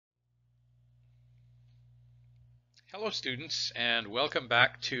Hello students, and welcome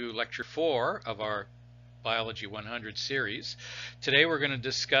back to lecture 4 of our Biology 100 series. Today we're going to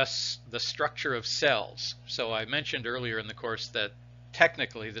discuss the structure of cells. So I mentioned earlier in the course that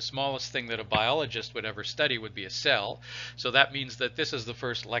technically the smallest thing that a biologist would ever study would be a cell. So that means that this is the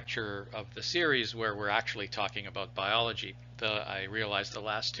first lecture of the series where we're actually talking about biology. I realized the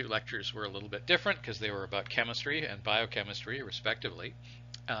last two lectures were a little bit different because they were about chemistry and biochemistry respectively.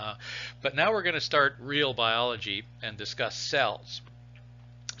 But now we're going to start real biology and discuss cells.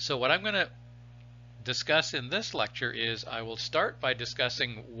 So what I'm going to discuss in this lecture is I will start by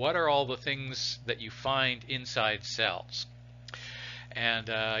discussing what are all the things that you find inside cells. And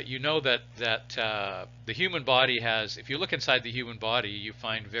you know that the human body has, if you look inside the human body, you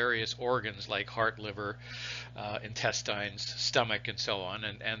find various organs like heart, liver, intestines, stomach, and so on.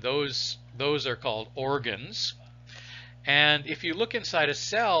 And those are called organs. And if you look inside a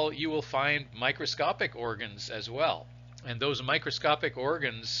cell, you will find microscopic organs as well. And those microscopic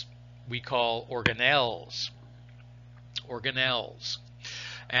organs we call organelles. Organelles.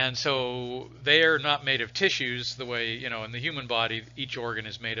 And so they are not made of tissues the way, you know, in the human body, each organ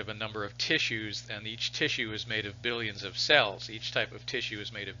is made of a number of tissues, and each tissue is made of billions of cells. Each type of tissue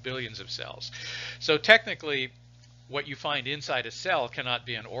is made of billions of cells. So technically, what you find inside a cell cannot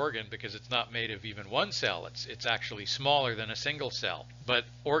be an organ because it's not made of even one cell. It's actually smaller than a single cell. But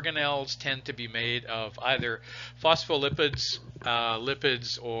organelles tend to be made of either phospholipids,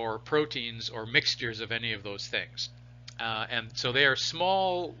 lipids, or proteins, or mixtures of any of those things. And so they are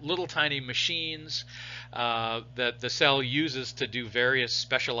small, little tiny machines that the cell uses to do various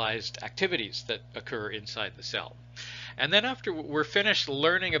specialized activities that occur inside the cell. And then after we're finished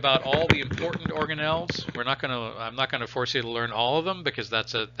learning about all the important organelles, I'm not going to force you to learn all of them because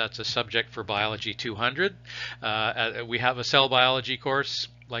that's a subject for Biology 200. We have a cell biology course.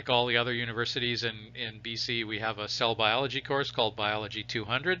 Like all the other universities in BC, we have a cell biology course called Biology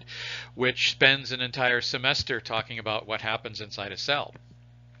 200, which spends an entire semester talking about what happens inside a cell.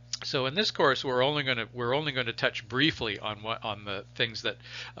 So in this course, we're only going to touch briefly on the things that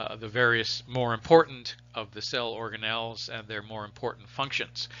the various more important of the cell organelles and their more important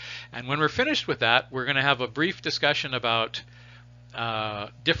functions. And when we're finished with that, we're going to have a brief discussion about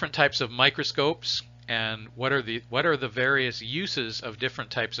different types of microscopes and what are the various uses of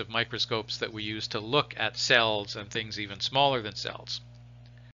different types of microscopes that we use to look at cells and things even smaller than cells.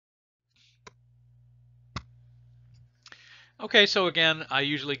 Okay, so again, I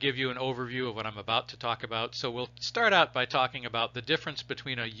usually give you an overview of what I'm about to talk about. So we'll start out by talking about the difference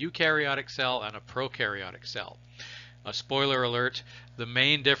between a eukaryotic cell and a prokaryotic cell. A spoiler alert, the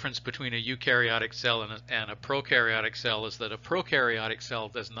main difference between a eukaryotic cell and a prokaryotic cell is that a prokaryotic cell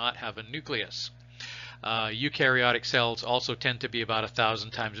does not have a nucleus. Eukaryotic cells also tend to be about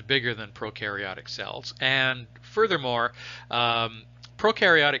 1,000 times bigger than prokaryotic cells. And furthermore,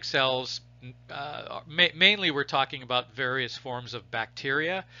 prokaryotic cells mainly we're talking about various forms of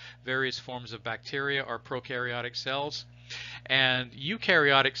bacteria. Various forms of bacteria are prokaryotic cells. And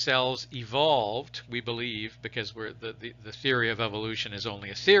eukaryotic cells evolved, we believe, because the theory of evolution is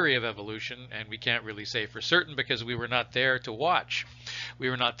only a theory of evolution, and we can't really say for certain because we were not there to watch. We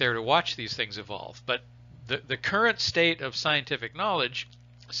were not there to watch these things evolve. But the current state of scientific knowledge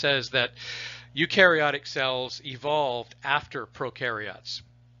says that eukaryotic cells evolved after prokaryotes,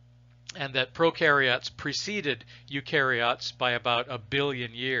 and that prokaryotes preceded eukaryotes by about 1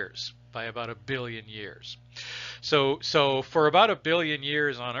 billion years. So for about 1 billion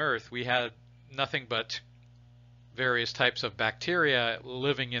years on Earth, we had nothing but various types of bacteria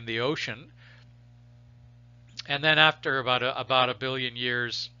living in the ocean. And then after about 1 billion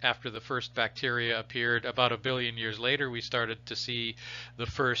years after the first bacteria appeared, about 1 billion years later, we started to see the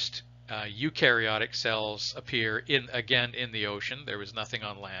first eukaryotic cells appear again in the ocean. There was nothing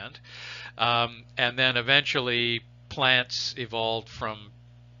on land. And then eventually plants evolved from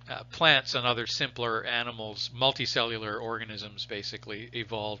plants and other simpler animals, multicellular organisms basically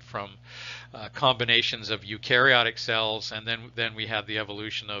evolved from combinations of eukaryotic cells, and then we had the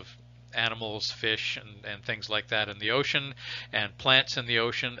evolution of animals, fish, and things like that in the ocean, and plants in the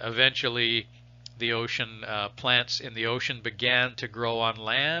ocean. Eventually the ocean, plants in the ocean began to grow on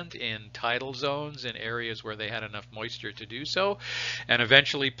land in tidal zones, in areas where they had enough moisture to do so, and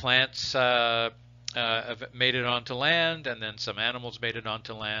eventually plants made it onto land, and then some animals made it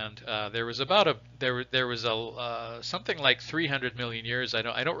onto land. There was something like 300 million years. I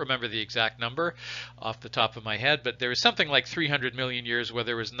don't remember the exact number off the top of my head, but there was something like 300 million years where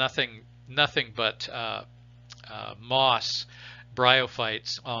there was nothing but moss,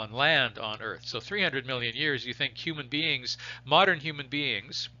 bryophytes on land on Earth. So 300 million years, you think human beings, modern human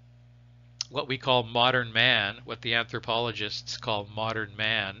beings, what we call modern man, what the anthropologists call modern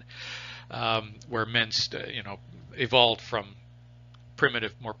man, where men, evolved from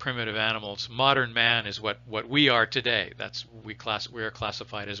more primitive animals. Modern man is what we are today. We are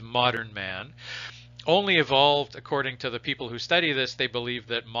classified as modern man. Only evolved, according to the people who study this, they believe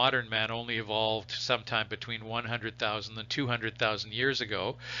that modern man only evolved sometime between 100,000 and 200,000 years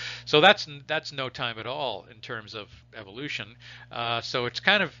ago. So that's no time at all in terms of evolution. So it's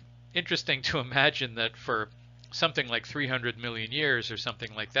kind of interesting to imagine that for something like 300 million years or something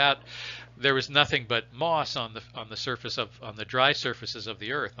like that, there was nothing but moss on the dry surfaces of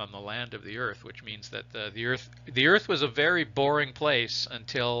the earth, on the land of the earth, which means that the earth was a very boring place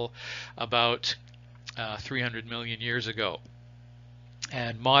until about 300 million years ago.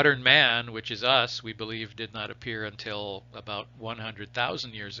 And modern man, which is us, we believe did not appear until about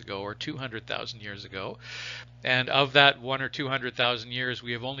 100,000 years ago or 200,000 years ago. And of that 100,000 or 200,000 years,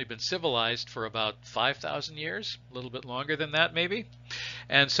 we have only been civilized for about 5,000 years, a little bit longer than that maybe.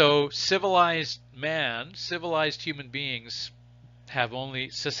 And so civilized man, civilized human beings have only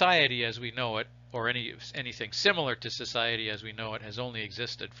society as we know it, or anything similar to society as we know it, has only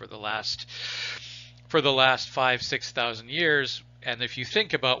existed for the last 5,000 to 6,000 years. And if you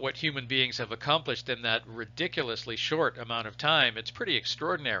think about what human beings have accomplished in that ridiculously short amount of time, it's pretty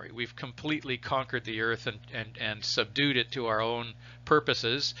extraordinary. We've completely conquered the earth and subdued it to our own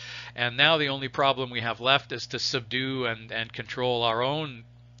purposes. And now the only problem we have left is to subdue and control our own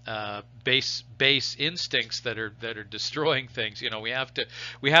base instincts that are destroying things. We have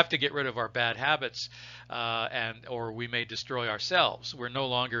to get rid of our bad habits, or we may destroy ourselves. We're no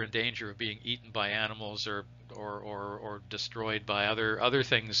longer in danger of being eaten by animals or destroyed by other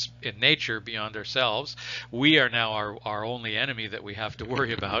things in nature beyond ourselves. We are now our only enemy that we have to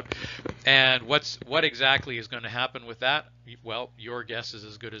worry about. And what exactly is going to happen with that? Well, your guess is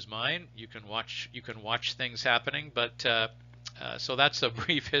as good as mine. You can watch things happening, but so that's a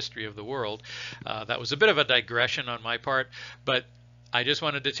brief history of the world. That was a bit of a digression on my part, but I just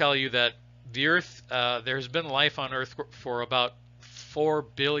wanted to tell you that the Earth, there's been life on Earth for about 4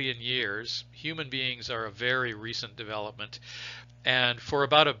 billion years. Human beings are a very recent development. And for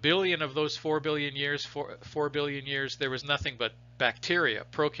about 1 billion of those 4 billion years, 4 billion years, there was nothing but bacteria,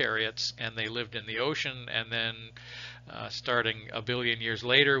 prokaryotes, and they lived in the ocean. And then starting 1 billion years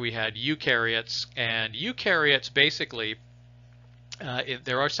later, we had eukaryotes. And eukaryotes basically,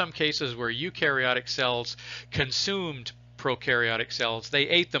 there are some cases where eukaryotic cells consumed prokaryotic cells. They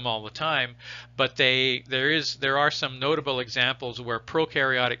ate them all the time, but there are some notable examples where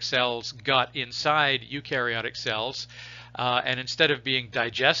prokaryotic cells got inside eukaryotic cells, and instead of being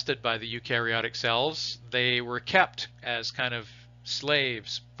digested by the eukaryotic cells, they were kept as kind of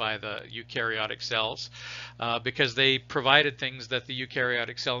slaves by the eukaryotic cells, because they provided things that the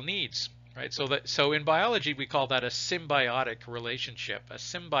eukaryotic cell needs. Right, so in biology we call that a symbiotic relationship. A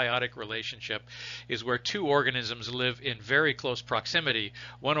symbiotic relationship is where two organisms live in very close proximity.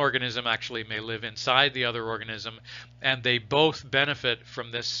 One organism actually may live inside the other organism, and they both benefit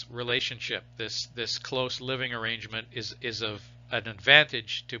from this relationship. This close living arrangement is of an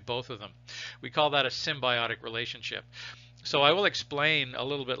advantage to both of them. We call that a symbiotic relationship. So I will explain a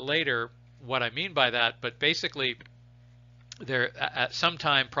little bit later what I mean by that, but basically there at some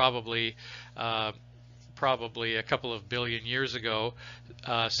time, probably a couple of billion years ago,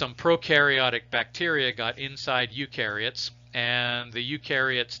 some prokaryotic bacteria got inside eukaryotes, and the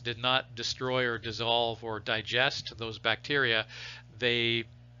eukaryotes did not destroy or dissolve or digest those bacteria. The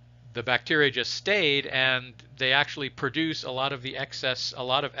bacteria just stayed, and they actually produce a lot of excess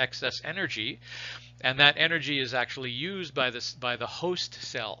energy, and that energy is actually used by the host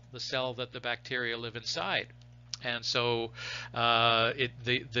cell, the cell that the bacteria live inside. And so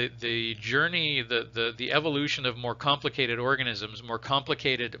the journey, the evolution of more complicated organisms, more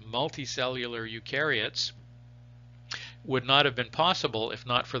complicated multicellular eukaryotes, would not have been possible if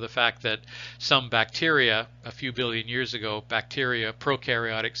not for the fact that some bacteria, a few billion years ago,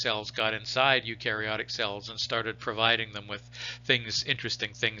 prokaryotic cells got inside eukaryotic cells and started providing them with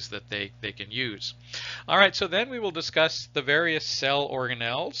interesting things that they can use. All right, so then we will discuss the various cell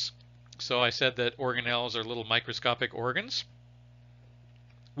organelles. So I said that organelles are little microscopic organs.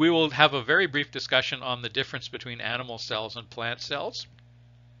 We will have a very brief discussion on the difference between animal cells and plant cells.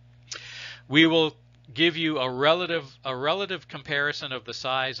 We will give you a relative comparison of the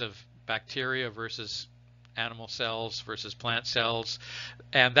size of bacteria versus animal cells versus plant cells,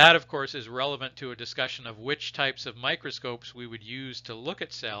 and that of course is relevant to a discussion of which types of microscopes we would use to look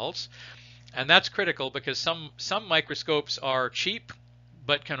at cells. And that's critical because some microscopes are cheap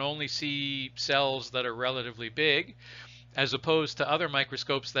but can only see cells that are relatively big, as opposed to other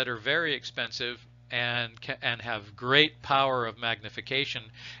microscopes that are very expensive and have great power of magnification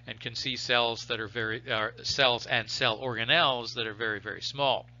and can see cells that are cells and cell organelles that are very, very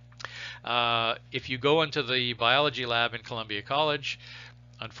small. If you go into the biology lab in Columbia College,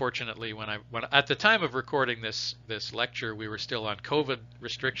 unfortunately, when at the time of recording this lecture, we were still on COVID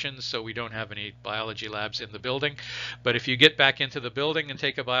restrictions, so we don't have any biology labs in the building. But if you get back into the building and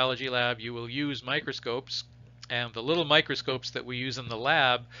take a biology lab, you will use microscopes, and the little microscopes that we use in the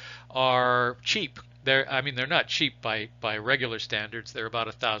lab are cheap. They're not cheap by regular standards. They're about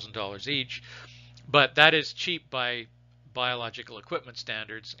 $1,000 each, but that is cheap by biological equipment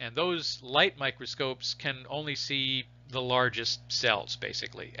standards, and those light microscopes can only see the largest cells,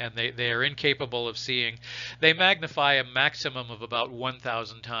 basically, and they are incapable of seeing. They magnify a maximum of about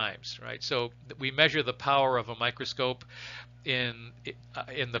 1,000 times, right? So we measure the power of a microscope in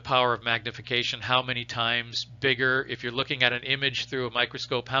the power of magnification. How many times bigger, if you're looking at an image through a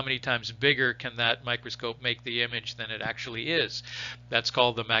microscope, how many times bigger can that microscope make the image than it actually is? That's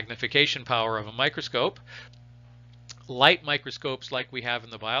called the magnification power of a microscope. Light microscopes like we have in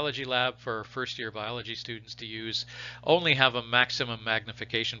the biology lab for first-year biology students to use only have a maximum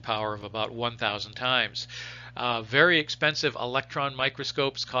magnification power of about 1,000 times. Very expensive electron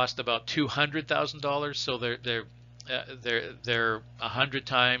microscopes cost about $200,000, so they're 100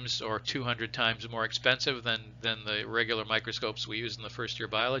 times or 200 times more expensive than the regular microscopes we use in the first-year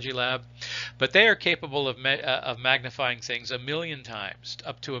biology lab, but they are capable of magnifying things 1,000,000 times,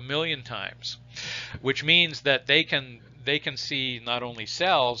 up to 1,000,000 times, which means that they can see not only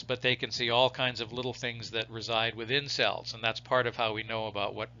cells, but they can see all kinds of little things that reside within cells, and that's part of how we know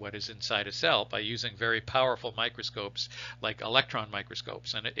about what is inside a cell, by using very powerful microscopes like electron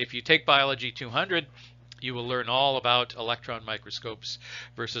microscopes. And if you take Biology 200, you will learn all about electron microscopes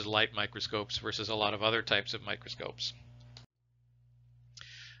versus light microscopes versus a lot of other types of microscopes.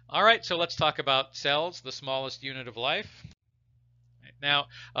 All right, so let's talk about cells, the smallest unit of life. Now,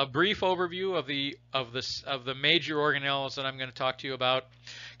 a brief overview of the major organelles that I'm going to talk to you about.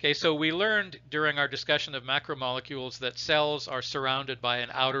 Okay, so we learned during our discussion of macromolecules that cells are surrounded by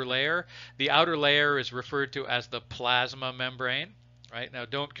an outer layer. The outer layer is referred to as the plasma membrane. Right? Now,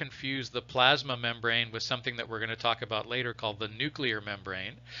 don't confuse the plasma membrane with something that we're going to talk about later called the nuclear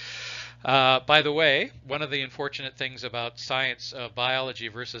membrane. By the way, one of the unfortunate things about science, biology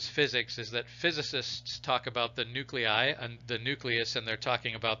versus physics, is that physicists talk about the nuclei and the nucleus, and they're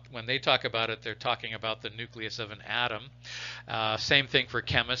talking about, when they talk about it, they're talking about the nucleus of an atom. Same thing for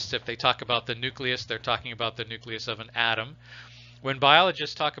chemists. If they talk about the nucleus, they're talking about the nucleus of an atom. When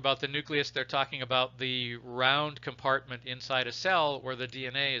biologists talk about the nucleus, they're talking about the round compartment inside a cell where the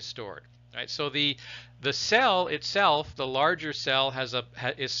DNA is stored. Right? So the cell itself, the larger cell,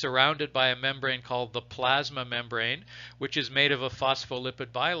 is surrounded by a membrane called the plasma membrane, which is made of a phospholipid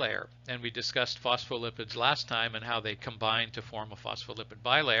bilayer. And we discussed phospholipids last time and how they combine to form a phospholipid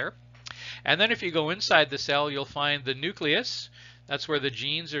bilayer. And then if you go inside the cell, you'll find the nucleus. That's where the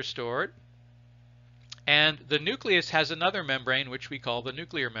genes are stored. And the nucleus has another membrane, which we call the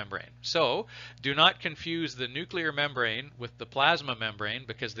nuclear membrane. So do not confuse the nuclear membrane with the plasma membrane,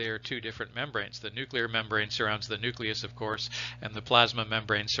 because they are two different membranes. The nuclear membrane surrounds the nucleus, of course, and the plasma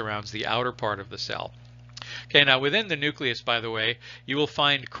membrane surrounds the outer part of the cell. Okay, now within the nucleus, by the way, you will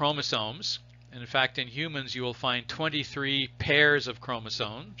find chromosomes. And in fact, in humans, you will find 23 pairs of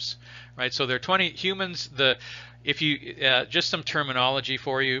chromosomes. Right? So there are 20 humans. Just some terminology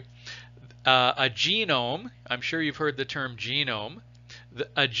for you. A genome, I'm sure you've heard the term genome.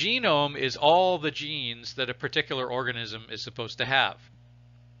 A genome is all the genes that a particular organism is supposed to have.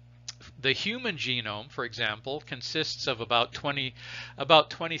 The human genome, for example, consists of about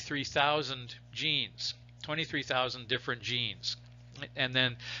 23,000 genes, 23,000 different genes. And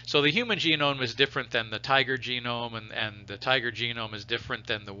then, so the human genome is different than the tiger genome, and the tiger genome is different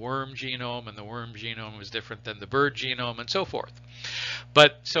than the worm genome, and the worm genome is different than the bird genome, and so forth.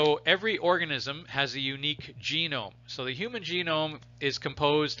 But so every organism has a unique genome. So the human genome is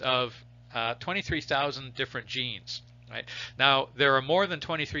composed of 23,000 different genes. Right? Now, there are more than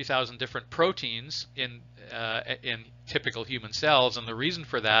 23,000 different proteins in typical human cells, and the reason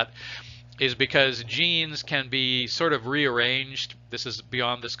for that is because genes can be sort of rearranged. This is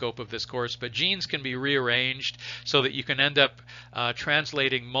beyond the scope of this course, but genes can be rearranged so that you can end up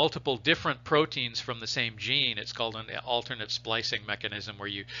translating multiple different proteins from the same gene. It's called an alternate splicing mechanism, where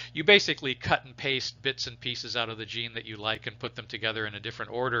you basically cut and paste bits and pieces out of the gene that you like and put them together in a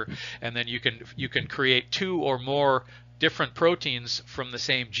different order, and then you can create two or more different proteins from the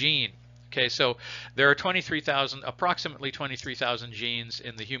same gene. Okay, so there are approximately 23,000 genes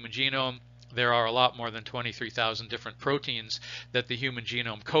in the human genome. there are a lot more than 23,000 different proteins that the human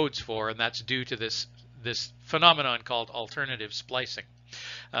genome codes for, and that's due to this phenomenon called alternative splicing,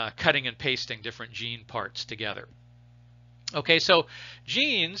 cutting and pasting different gene parts together. Okay, so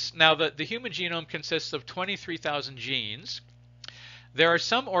genes, now the human genome consists of 23,000 genes. There are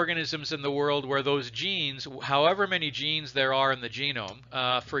some organisms in the world where those genes, however many genes there are in the genome,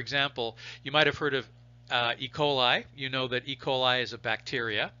 for example, you might have heard of E. coli. You know that E. coli is a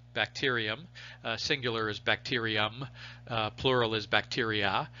bacterium. Singular is bacterium, plural is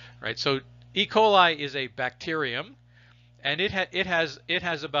bacteria, right? So E. coli is a bacterium, and it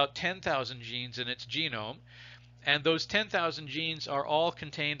has about 10,000 genes in its genome, and those 10,000 genes are all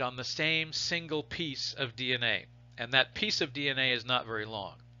contained on the same single piece of DNA. And that piece of DNA is not very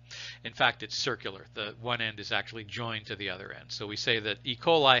long. In fact, it's circular. The one end is actually joined to the other end. So we say that E.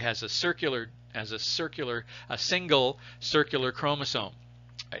 coli has a single circular chromosome.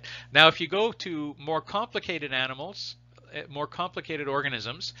 Right. Now, if you go to more complicated animals, more complicated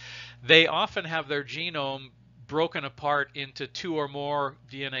organisms, they often have their genome broken apart into 2 or more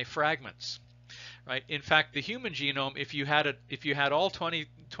DNA fragments. Right. In fact, the human genome, if you had all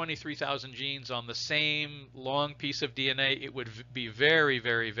 23,000 genes on the same long piece of DNA, it would be very,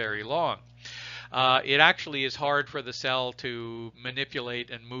 very, very long. It actually is hard for the cell to manipulate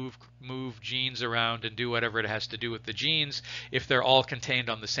and move genes around and do whatever it has to do with the genes if they're all contained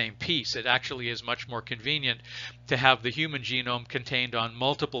on the same piece. It actually is much more convenient to have the human genome contained on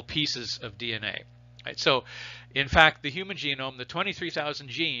multiple pieces of DNA. Right, so, in fact, the human genome, the 23,000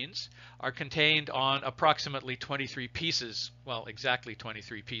 genes, are contained on approximately 23 pieces, well, exactly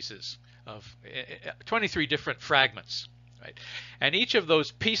 23 pieces of 23 different fragments. Right? And each of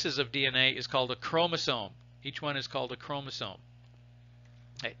those pieces of DNA is called a chromosome. Each one is called a chromosome.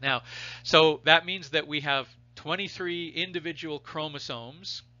 Right, now, so that means that we have 23 individual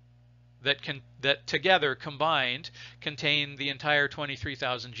chromosomes that together combined contain the entire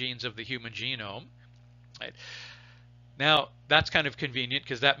 23,000 genes of the human genome. Right. Now, that's kind of convenient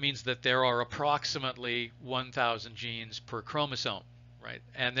because that means that there are approximately 1,000 genes per chromosome, right?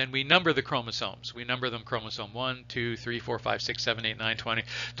 And then we number the chromosomes. We number them chromosome 1, 2, 3, 4, 5, 6, 7, 8, 9, 20,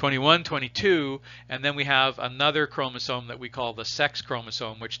 21, 22, and then we have another chromosome that we call the sex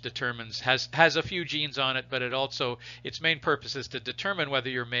chromosome, which has a few genes on it, but its main purpose is to determine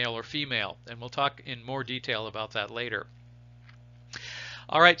whether you're male or female, and we'll talk in more detail about that later.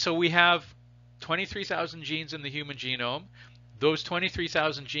 All right, so we have 23,000 genes in the human genome. Those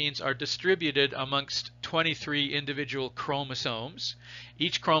 23,000 genes are distributed amongst 23 individual chromosomes.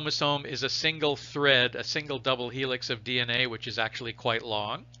 Each chromosome is a single thread, a single double helix of DNA, which is actually quite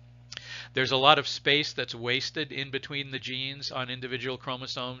long. There's a lot of space that's wasted in between the genes on individual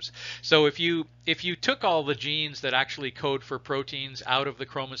chromosomes. So if you took all the genes that actually code for proteins out of the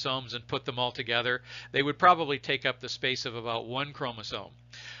chromosomes and put them all together, they would probably take up the space of about 1 chromosome.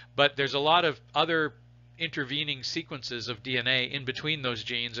 But there's a lot of other intervening sequences of DNA in between those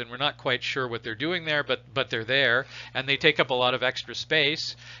genes, and we're not quite sure what they're doing there, but they're there, and they take up a lot of extra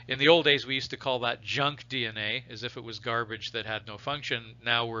space. In the old days, we used to call that junk DNA, as if it was garbage that had no function.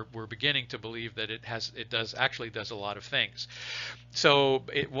 Now we're beginning to believe that it actually does a lot of things. So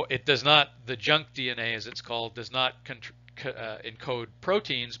it does not, the junk DNA, as it's called, does not encode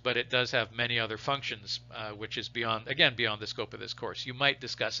proteins, but it does have many other functions, which is beyond the scope of this course. You might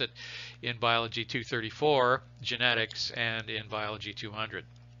discuss it in Biology 234, genetics, and in Biology 200.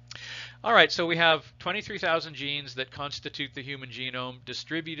 All right, so we have 23,000 genes that constitute the human genome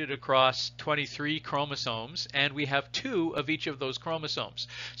distributed across 23 chromosomes, and we have 2 of each of those chromosomes.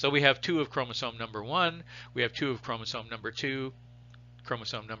 So we have 2 of chromosome number 1, we have 2 of chromosome number 2,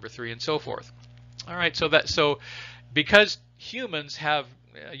 chromosome number 3, and so forth. All right, so because humans have,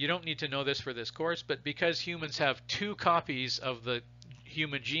 you don't need to know this for this course, but because humans have 2 copies of the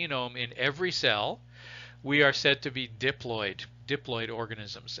human genome in every cell, we are said to be diploid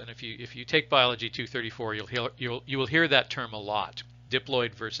organisms. And if you take Biology 234, you will hear that term a lot.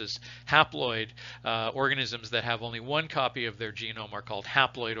 Diploid versus haploid. Organisms that have only 1 copy of their genome are called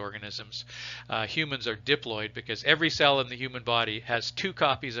haploid organisms. Humans are diploid because every cell in the human body has 2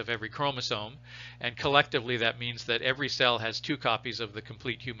 copies of every chromosome, and collectively that means that every cell has 2 copies of the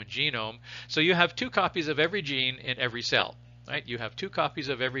complete human genome. So you have 2 copies of every gene in every cell, right? You have 2 copies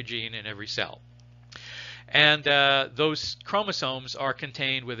of every gene in every cell. And those chromosomes are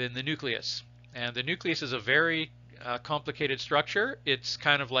contained within the nucleus. And the nucleus is a very complicated structure. It's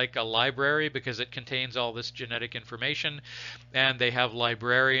kind of like a library because it contains all this genetic information, and they have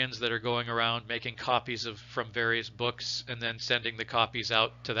librarians that are going around making copies from various books and then sending the copies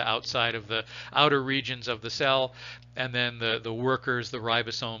out to the outside of the outer regions of the cell, and then the workers, the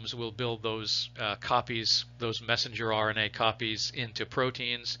ribosomes, will build those copies, those messenger RNA copies, into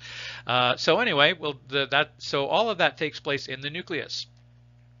proteins. So anyway, so all of that takes place in the nucleus.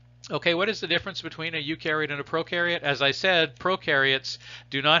 Okay, what is the difference between a eukaryote and a prokaryote? As I said, prokaryotes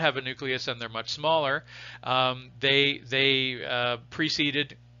do not have a nucleus and they're much smaller. They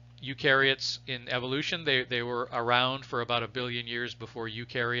preceded eukaryotes in evolution. They were around for about 1 billion years before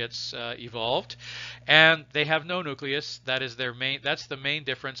eukaryotes evolved, and they have no nucleus. That's the main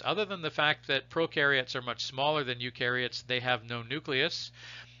difference. Other than the fact that prokaryotes are much smaller than eukaryotes, they have no nucleus.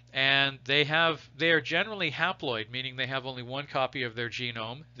 And they are generally haploid, meaning they have only one copy of their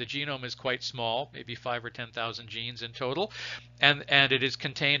genome. The genome is quite small, maybe 5,000 or 10,000 genes in total, and it is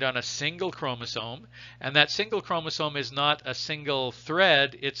contained on a single chromosome. And that single chromosome is not a single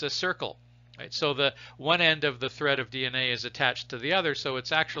thread; it's a circle. Right? So the one end of the thread of DNA is attached to the other, so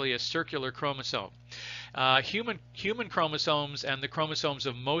it's actually a circular chromosome. Human chromosomes and the chromosomes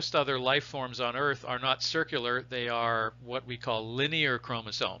of most other life forms on Earth are not circular. They are what we call linear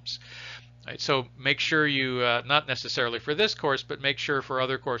chromosomes. Right, so make sure you, not necessarily for this course, but make sure for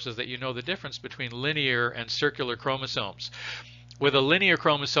other courses that you know the difference between linear and circular chromosomes. With a linear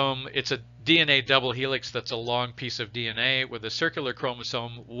chromosome, it's a DNA double helix that's a long piece of DNA. With a circular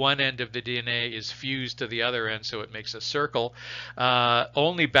chromosome, one end of the DNA is fused to the other end, so it makes a circle.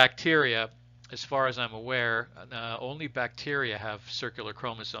 Only bacteria, as far as I'm aware, only bacteria have circular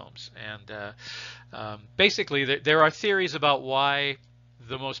chromosomes. And basically, there are theories about why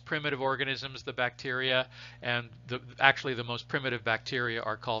the most primitive organisms, the bacteria, and actually the most primitive bacteria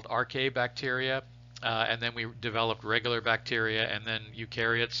are called archaebacteria. And then we developed regular bacteria and then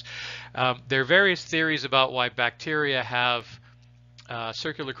eukaryotes. There are various theories about why bacteria have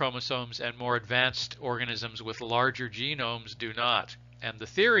circular chromosomes and more advanced organisms with larger genomes do not. And the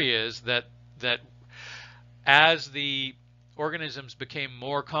theory is that as the organisms became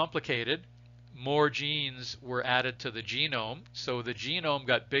more complicated, more genes were added to the genome, so the genome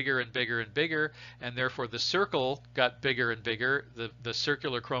got bigger and bigger and bigger, and therefore the circle got bigger and bigger. The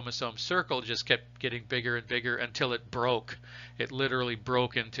circular chromosome circle just kept getting bigger and bigger until it broke. It literally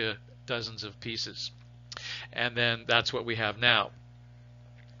broke into dozens of pieces. And then that's what we have now.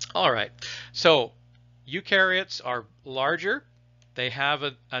 All right, so eukaryotes are larger. They have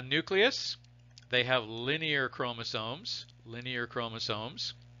a nucleus. They have linear chromosomes.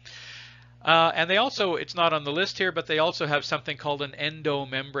 And they also, it's not on the list here, but they also have something called an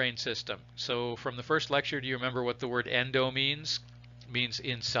endomembrane system. So from the first lecture, do you remember what the word endo means? It means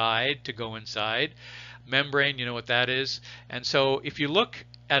inside, to go inside. Membrane, you know what that is. And so if you look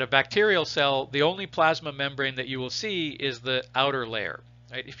at a bacterial cell, the only plasma membrane that you will see is the outer layer.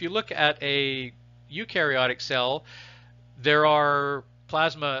 Right? If you look at a eukaryotic cell, there are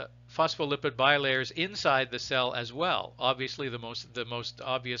plasma phospholipid bilayers inside the cell as well. Obviously, the most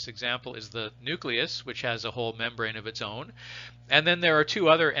obvious example is the nucleus, which has a whole membrane of its own. And then there are two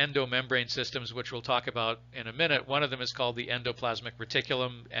other endomembrane systems, which we'll talk about in a minute. One of them is called the endoplasmic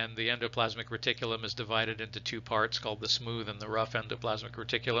reticulum, and the endoplasmic reticulum is divided into two parts called the smooth and the rough endoplasmic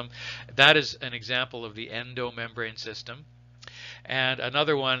reticulum. That is an example of the endomembrane system. And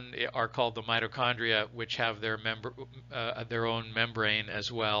another one are called the mitochondria, which have their own membrane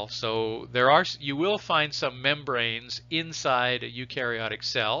as well. So you will find some membranes inside a eukaryotic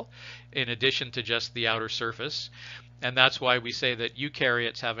cell, in addition to just the outer surface. And that's why we say that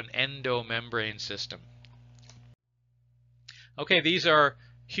eukaryotes have an endomembrane system. Okay, these are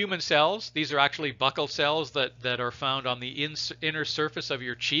human cells. These are actually buccal cells that are found on the inner surface of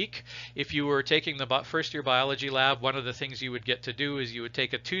your cheek. If you were taking the first year biology lab, one of the things you would get to do is you would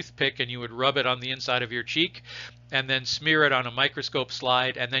take a toothpick and you would rub it on the inside of your cheek and then smear it on a microscope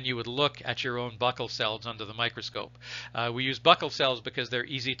slide, and then you would look at your own buccal cells under the microscope. We use buccal cells because they're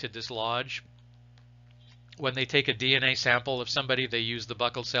easy to dislodge. When they take a DNA sample of somebody, they use the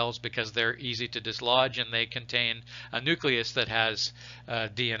buccal cells because they're easy to dislodge and they contain a nucleus that has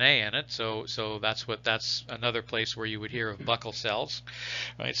DNA in it. So that's another place where you would hear of buccal cells.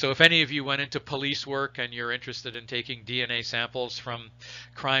 Right? So if any of you went into police work and you're interested in taking DNA samples from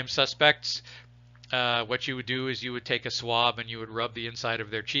crime suspects, what you would do is you would take a swab and you would rub the inside of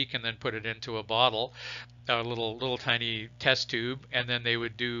their cheek and then put it into a bottle, a little tiny test tube, and then they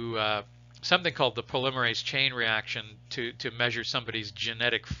would do something called the polymerase chain reaction to measure somebody's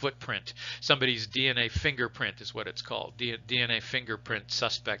genetic footprint. Somebody's DNA fingerprint is what it's called, DNA fingerprint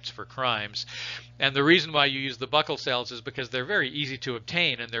suspects for crimes. And the reason why you use the buccal cells is because they're very easy to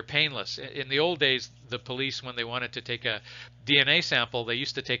obtain and they're painless. In the old days, the police, when they wanted to take a DNA sample, they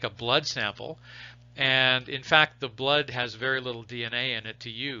used to take a blood sample. And in fact, the blood has very little DNA in it to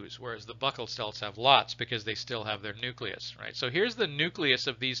use, whereas the buccal cells have lots because they still have their nucleus, right? So here's the nucleus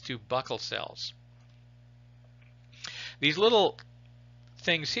of these two buccal cells. These little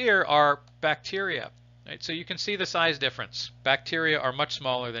things here are bacteria, right? So you can see the size difference. Bacteria are much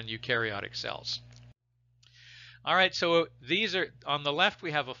smaller than eukaryotic cells. All right, so these are, on the left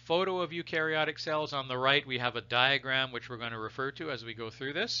we have a photo of eukaryotic cells. On the right we have a diagram which we're going to refer to as we go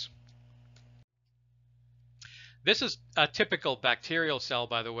through this. This is a typical bacterial cell,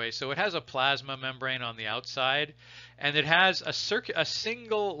 by the way. So it has a plasma membrane on the outside, and it has a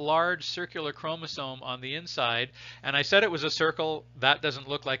single large circular chromosome on the inside. And I said it was a circle. That doesn't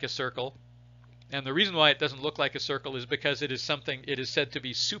look like a circle. And the reason why it doesn't look like a circle is because it is said to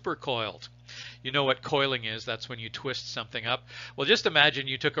be supercoiled. You know what coiling is. That's when you twist something up. Well, just imagine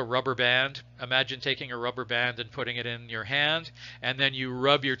you took a rubber band. Imagine taking a rubber band and putting it in your hand, and then you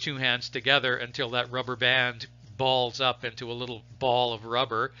rub your two hands together until that rubber band balls up into a little ball of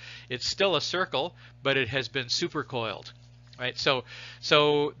rubber. It's still a circle, but it has been supercoiled, right? So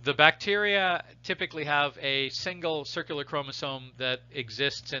the bacteria typically have a single circular chromosome that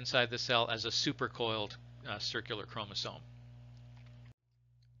exists inside the cell as a supercoiled circular chromosome.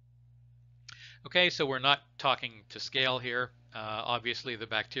 Okay, so we're not talking to scale here. Obviously, the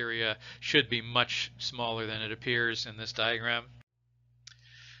bacteria should be much smaller than it appears in this diagram.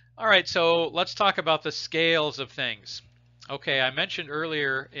 All right, so let's talk about the scales of things. Okay, I mentioned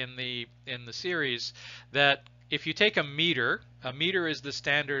earlier in the series that if you take a meter is the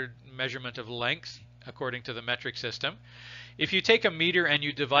standard measurement of length according to the metric system. If you take a meter and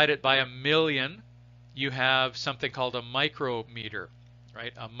you divide it by 1,000,000, you have something called a micrometer,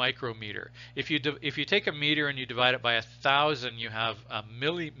 right? A micrometer. If you take a meter and you divide it by 1,000, you have a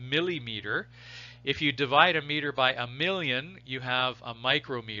millimeter. If you divide a meter by 1,000,000, you have a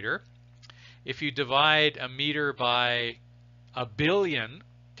micrometer. If you divide a meter by 1,000,000,000,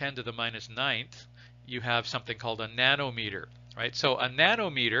 10 to the minus 9th, you have something called a nanometer, right? So a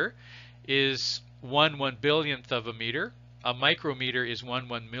nanometer is 1/1,000,000,000th of a meter. A micrometer is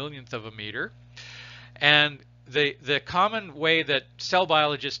 1/1,000,000th of a meter. And the common way that cell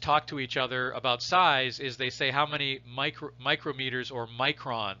biologists talk to each other about size is they say how many micrometers or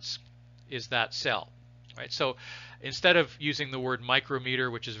microns is that cell, right? So instead of using the word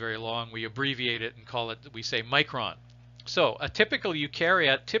micrometer, which is very long, we abbreviate it and we say micron. So a typical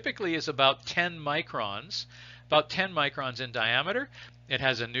eukaryote typically is about 10 microns in diameter. It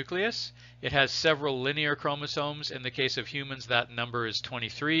has a nucleus. It has several linear chromosomes. In the case of humans, that number is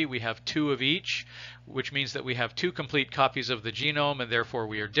 23. We have 2 of each, which means that we have 2 complete copies of the genome, and therefore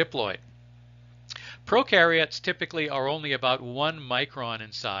we are diploid. Prokaryotes typically are only about 1 micron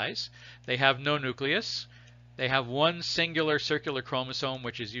in size. They have no nucleus. They have 1 singular circular chromosome,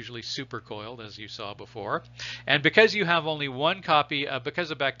 which is usually supercoiled, as you saw before. And because you have only 1 copy,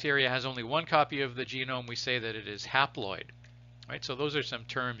 because a bacteria has only 1 copy of the genome, we say that it is haploid. Right? So those are some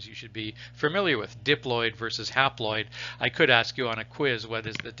terms you should be familiar with, diploid versus haploid. I could ask you on a quiz what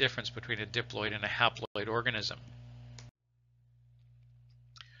is the difference between a diploid and a haploid organism.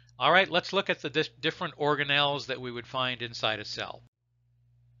 All right, let's look at the different organelles that we would find inside a cell.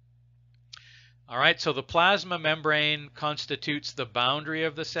 All right, so the plasma membrane constitutes the boundary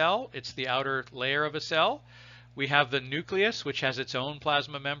of the cell. It's the outer layer of a cell. We have the nucleus, which has its own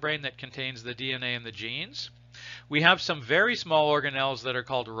plasma membrane that contains the DNA and the genes. We have some very small organelles that are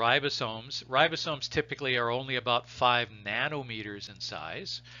called ribosomes. Ribosomes typically are only about 5 nanometers in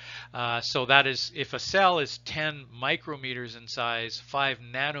size. So that is, if a cell is 10 micrometers in size, 5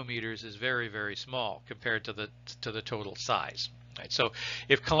 nanometers is very, very small compared to the total size. Right? So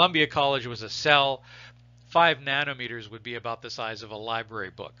if Columbia College was a cell, 5 nanometers would be about the size of a library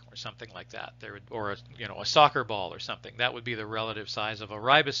book or something like that. Or a soccer ball or something. That would be the relative size of a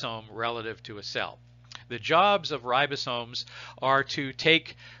ribosome relative to a cell. The jobs of ribosomes are to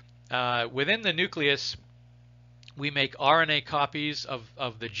take, within the nucleus, we make RNA copies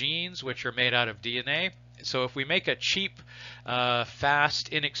of the genes, which are made out of DNA. So if we make a cheap, fast,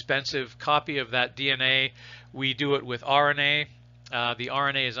 inexpensive copy of that DNA, we do it with RNA. The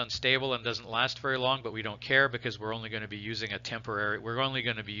RNA is unstable and doesn't last very long, but we don't care because we're only going to be using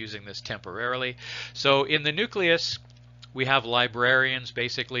this temporarily. So in the nucleus, We have librarians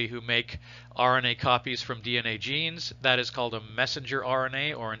basically who make RNA copies from DNA genes. That is called a messenger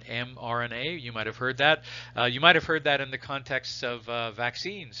RNA or an mRNA. You might have heard that. You might have heard that in the context of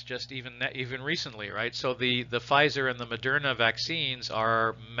vaccines, just even recently, right? So the Pfizer and the Moderna vaccines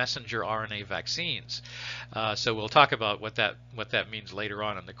are messenger RNA vaccines. So we'll talk about what that means later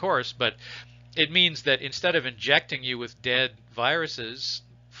on in the course. But it means that instead of injecting you with dead viruses,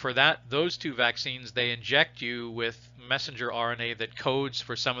 for those two vaccines, they inject you with messenger RNA that codes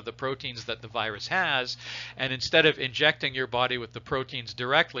for some of the proteins that the virus has, and instead of injecting your body with the proteins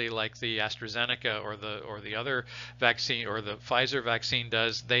directly like the AstraZeneca or the other vaccine or the Pfizer vaccine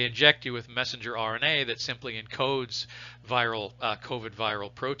does, they inject you with messenger RNA that simply encodes viral COVID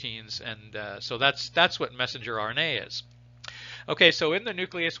viral proteins, and so that's what messenger RNA is. Okay, so in the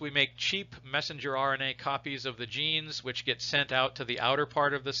nucleus we make cheap messenger RNA copies of the genes which get sent out to the outer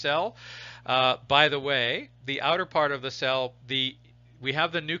part of the cell. By the way, the outer part of the cell, we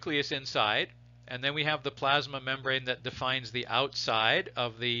have the nucleus inside, and then we have the plasma membrane that defines the outside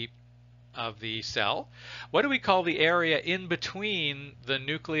of the cell. What do we call the area in between the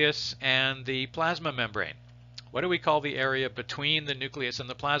nucleus and the plasma membrane? What do we call the area between the nucleus and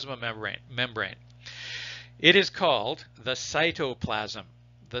the plasma membrane? It is called the cytoplasm.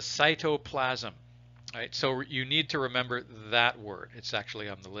 The cytoplasm. Right? So you need to remember that word. It's actually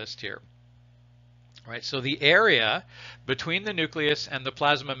on the list here. Right? So the area between the nucleus and the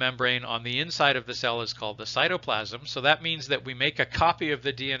plasma membrane on the inside of the cell is called the cytoplasm. So that means that we make a copy of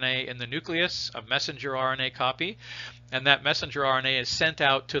the DNA in the nucleus, a messenger RNA copy, and that messenger RNA is sent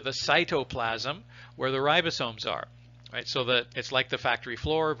out to the cytoplasm where the ribosomes are. Right, so that it's like the factory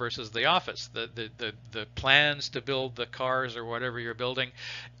floor versus the office. The plans to build the cars or whatever you're building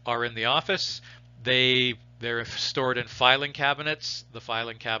are in the office. They're stored in filing cabinets. The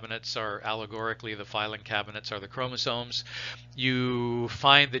filing cabinets are allegorically the filing cabinets are the chromosomes. You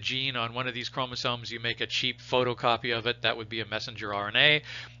find the gene on one of these chromosomes. You make a cheap photocopy of it. That would be a messenger RNA.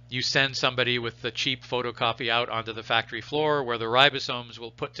 You send somebody with the cheap photocopy out onto the factory floor where the ribosomes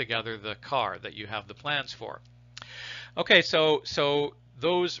will put together the car that you have the plans for. Okay, so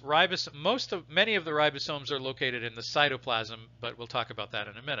those many of the ribosomes are located in the cytoplasm, but we'll talk about that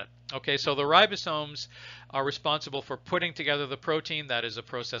in a minute. Okay, so the ribosomes are responsible for putting together the protein. That is a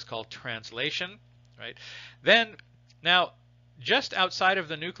process called translation, right? Then, now, just outside of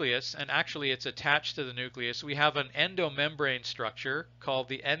the nucleus, and actually it's attached to the nucleus, we have an endomembrane structure called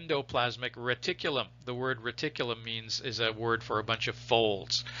the endoplasmic reticulum. The word reticulum is a word for a bunch of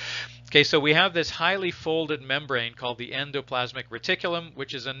folds. Okay, so we have this highly folded membrane called the endoplasmic reticulum,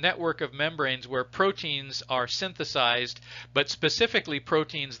 which is a network of membranes where proteins are synthesized, but specifically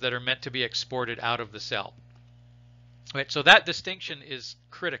proteins that are meant to be exported out of the cell. Right, so that distinction is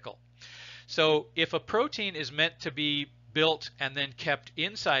critical. So if a protein is meant to be built and then kept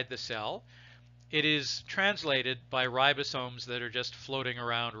inside the cell, it is translated by ribosomes that are just floating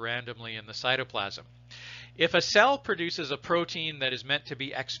around randomly in the cytoplasm. If a cell produces a protein that is meant to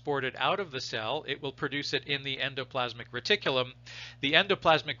be exported out of the cell, it will produce it in the endoplasmic reticulum. The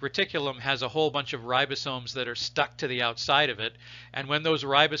endoplasmic reticulum has a whole bunch of ribosomes that are stuck to the outside of it, and when those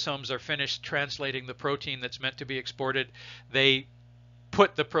ribosomes are finished translating the protein that's meant to be exported, they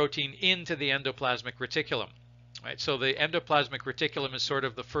put the protein into the endoplasmic reticulum. Right, so the endoplasmic reticulum is sort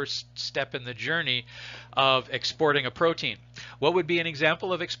of the first step in the journey of exporting a protein. What would be an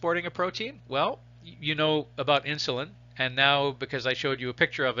example of exporting a protein? Well, you know about insulin, and now because I showed you a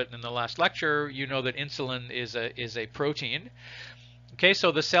picture of it in the last lecture, you know that insulin is a protein. Okay,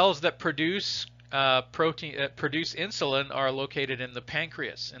 so the cells that produce insulin are located in the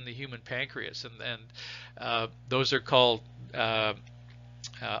pancreas, in the human pancreas, and those are called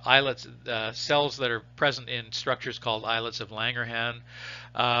islets, cells that are present in structures called islets of Langerhans.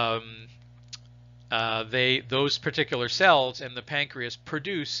 Those particular cells in the pancreas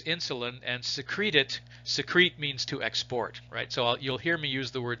produce insulin and secrete it. Secrete means to export, right? So you'll hear me use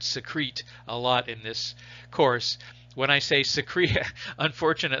the word secrete a lot in this course. When I say secrete,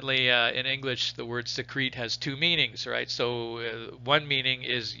 unfortunately, in English, the word secrete has two meanings, right? So one meaning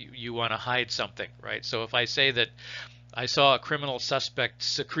is you want to hide something, right? So if I say that I saw a criminal suspect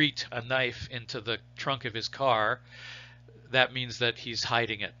secrete a knife into the trunk of his car, that means that he's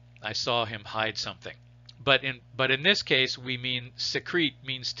hiding it. I saw him hide something. But in this case, we mean secrete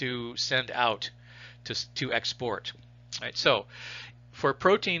means to send out, to export. Right? So for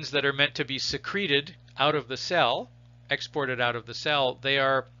proteins that are meant to be secreted out of the cell, exported out of the cell, they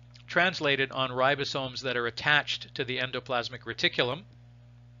are translated on ribosomes that are attached to the endoplasmic reticulum,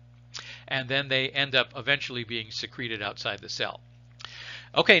 and then they end up eventually being secreted outside the cell.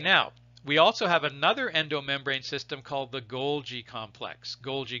 Okay, now we also have another endomembrane system called the Golgi complex.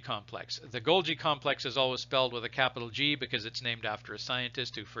 Golgi complex. The Golgi complex is always spelled with a capital G because it's named after a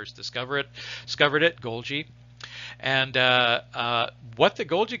scientist who first discovered it, Golgi. And what the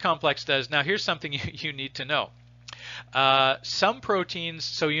Golgi complex does, now here's something you need to know. Some proteins,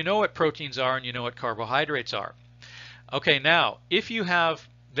 so you know what proteins are and you know what carbohydrates are. Okay, now if you have,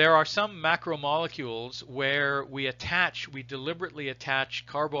 there are some macromolecules where we deliberately attach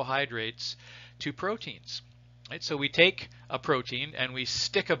carbohydrates to proteins. Right? So we take a protein and we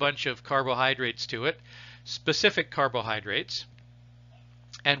stick a bunch of carbohydrates to it, specific carbohydrates.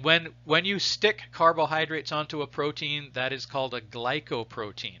 And when you stick carbohydrates onto a protein, that is called a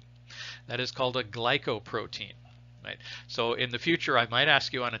glycoprotein. That is called a glycoprotein. Right. So in the future, I might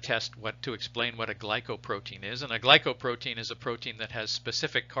ask you on a test to explain what a glycoprotein is. And a glycoprotein is a protein that has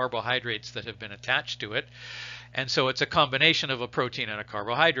specific carbohydrates that have been attached to it. And so it's a combination of a protein and a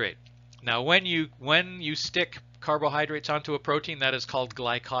carbohydrate. Now, when you stick carbohydrates onto a protein, that is called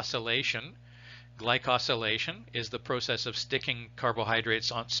glycosylation. Glycosylation is the process of sticking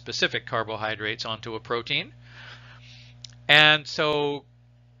specific carbohydrates onto a protein. And so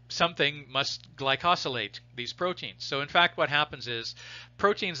something must glycosylate these proteins. So in fact, what happens is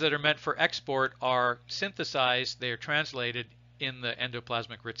proteins that are meant for export are synthesized, they are translated in the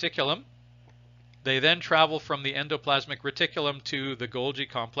endoplasmic reticulum. They then travel from the endoplasmic reticulum to the Golgi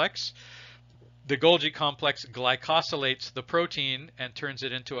complex. The Golgi complex glycosylates the protein and turns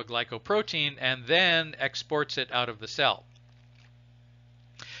it into a glycoprotein and then exports it out of the cell.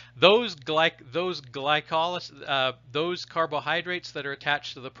 Those carbohydrates that are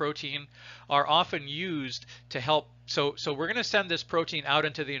attached to the protein are often used to help. So we're going to send this protein out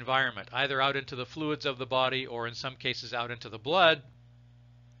into the environment, either out into the fluids of the body or in some cases out into the blood.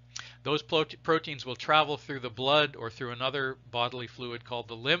 Those proteins will travel through the blood or through another bodily fluid called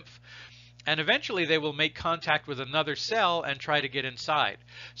the lymph. And eventually they will make contact with another cell and try to get inside.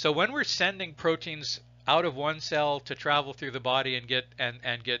 So when we're sending proteins out of one cell to travel through the body and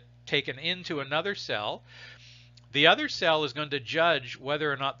get taken into another cell, the other cell is going to judge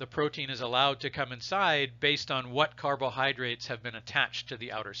whether or not the protein is allowed to come inside based on what carbohydrates have been attached to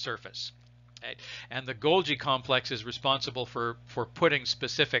the outer surface. Right? And the Golgi complex is responsible for putting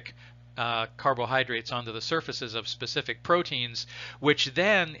specific carbohydrates onto the surfaces of specific proteins, which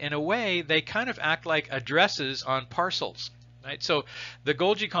then, in a way, they kind of act like addresses on parcels. Right? So the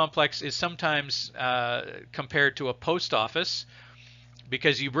Golgi complex is sometimes compared to a post office,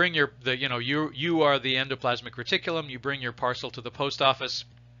 because you bring you are the endoplasmic reticulum, you bring your parcel to the post office,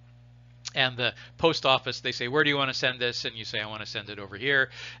 and the post office, they say, where do you want to send this? And you say, I want to send it over here.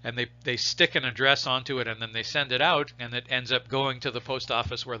 And they stick an address onto it, and then they send it out, and it ends up going to the post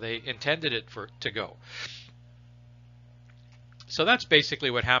office where they intended it to go. So that's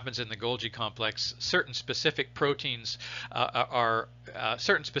basically what happens in the Golgi complex. Certain specific proteins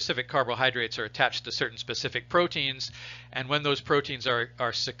certain specific carbohydrates are attached to certain specific proteins, and when those proteins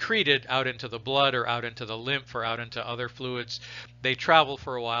are secreted out into the blood or out into the lymph or out into other fluids, they travel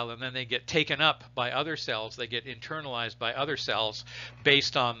for a while and then they get taken up by other cells. They get internalized by other cells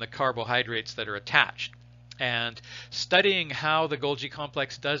based on the carbohydrates that are attached. And studying how the Golgi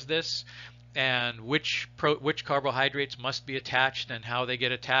complex does this, and which carbohydrates must be attached and how they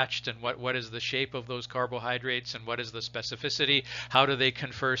get attached, and what is the shape of those carbohydrates, and what is the specificity, how do they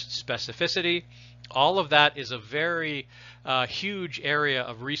confer specificity. All of that is a very huge area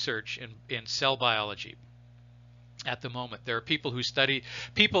of research in cell biology at the moment. There are people who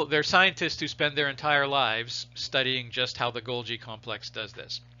there are scientists who spend their entire lives studying just how the Golgi complex does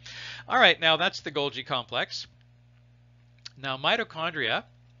this. All right, now that's the Golgi complex. Now mitochondria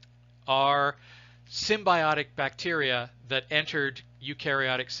are symbiotic bacteria that entered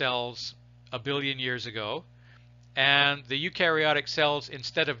eukaryotic cells a billion years ago, and the eukaryotic cells,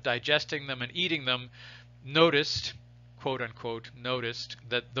 instead of digesting them and eating them, noticed, quote unquote, noticed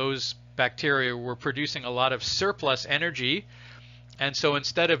that those bacteria were producing a lot of surplus energy, and so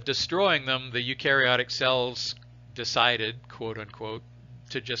instead of destroying them, the eukaryotic cells decided, quote unquote,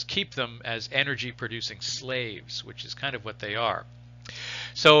 to just keep them as energy producing slaves, which is kind of what they are.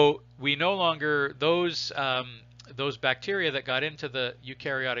 So we no longer, those bacteria that got into the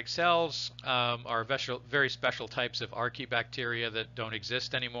eukaryotic cells are very special types of archaebacteria that don't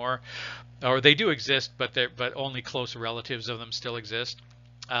exist anymore, or they do exist, but only close relatives of them still exist,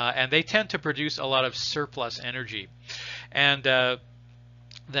 and they tend to produce a lot of surplus energy. And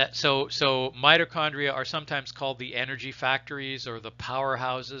So mitochondria are sometimes called the energy factories or the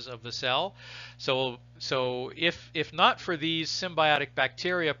powerhouses of the cell. So if not for these symbiotic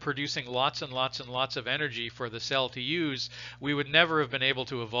bacteria producing lots and lots and lots of energy for the cell to use, we would never have been able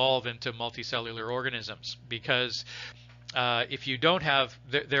to evolve into multicellular organisms, because if you don't have,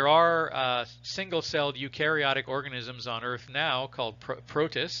 there are single-celled eukaryotic organisms on Earth now called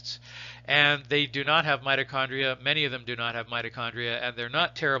protists, and they do not have mitochondria. Many of them do not have mitochondria, and they're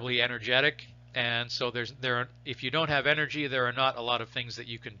not terribly energetic. And so if you don't have energy, there are not a lot of things that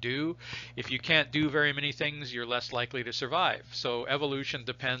you can do. If you can't do very many things, you're less likely to survive. So evolution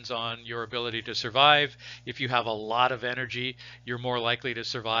depends on your ability to survive. If you have a lot of energy, you're more likely to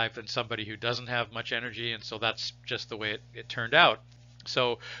survive than somebody who doesn't have much energy, and so that's just the way it turned out.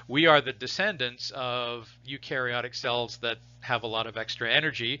 So we are the descendants of eukaryotic cells that have a lot of extra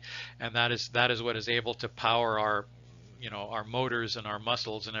energy, and that is what is able to power our motors and our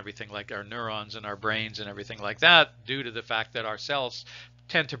muscles and everything, like our neurons and our brains and everything like that, due to the fact that our cells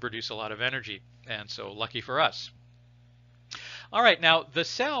tend to produce a lot of energy. And so lucky for us. All right, now the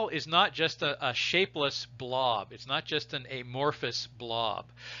cell is not just a shapeless blob. It's not just an amorphous blob.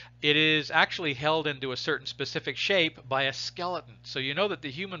 It is actually held into a certain specific shape by a skeleton. So you know that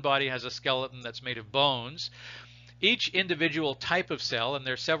the human body has a skeleton that's made of bones. Each individual type of cell, and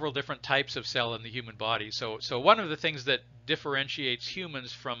there are several different types of cell in the human body. So one of the things that differentiates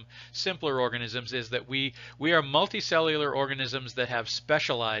humans from simpler organisms is that we are multicellular organisms that have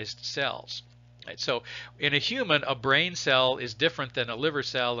specialized cells. Right? So in a human, a brain cell is different than a liver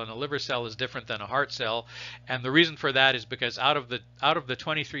cell, and a liver cell is different than a heart cell. And the reason for that is because out of the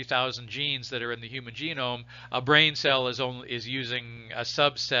 23,000 genes that are in the human genome, a brain cell is using a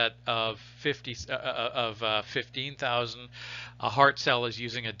subset of 15,000. A heart cell is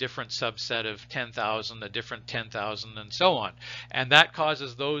using a different subset of 10,000, a different 10,000, and so on. And that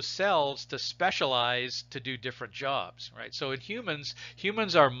causes those cells to specialize to do different jobs, right? So in humans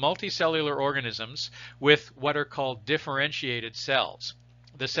are multicellular organisms with what are called differentiated cells.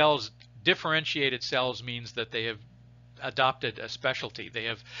 Differentiated cells means that they have adopted a specialty. They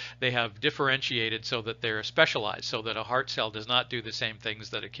have differentiated so that they're specialized, so that a heart cell does not do the same things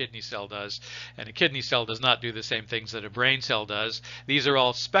that a kidney cell does, and a kidney cell does not do the same things that a brain cell does. These are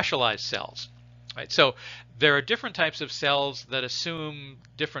all specialized cells. Right? So there are different types of cells that assume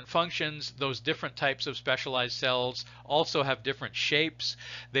different functions. Those different types of specialized cells also have different shapes.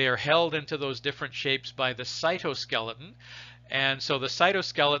 They are held into those different shapes by the cytoskeleton. And so the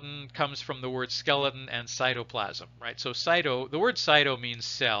cytoskeleton comes from the word skeleton and cytoplasm, right? So the word cyto means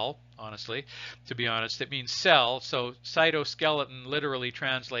cell, honestly, to be honest. It means cell. So cytoskeleton literally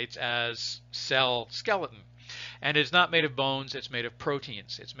translates as cell skeleton. And it's not made of bones, it's made of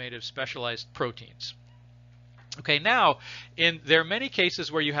proteins. It's made of specialized proteins. Okay, now there are many cases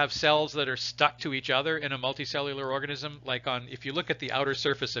where you have cells that are stuck to each other in a multicellular organism. Like if you look at the outer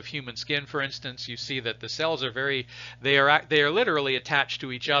surface of human skin, for instance, you see that the cells are they are literally attached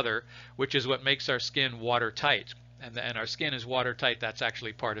to each other, which is what makes our skin watertight. And our skin is watertight. That's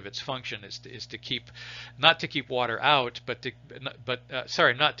actually part of its function, is to keep, not to keep water out,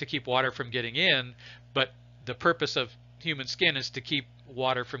 not to keep water from getting in, but the purpose of human skin is to keep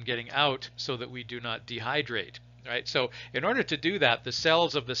water from getting out so that we do not dehydrate. Right? So in order to do that, the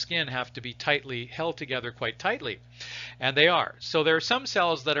cells of the skin have to be tightly held together, quite tightly, and they are. So there are some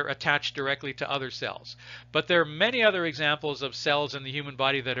cells that are attached directly to other cells, but there are many other examples of cells in the human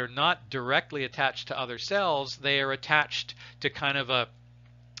body that are not directly attached to other cells. They are attached to kind of a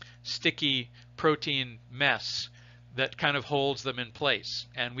sticky protein mess that kind of holds them in place,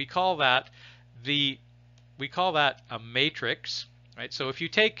 and we call that a matrix. Right? So if you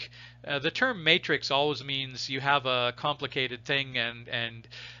take the term matrix, always means you have a complicated thing, and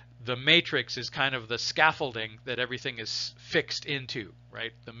the matrix is kind of the scaffolding that everything is fixed into,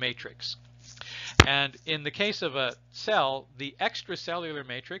 right? The matrix. And in the case of a cell, the extracellular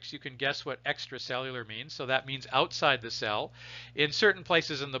matrix, you can guess what extracellular means. So that means outside the cell. In certain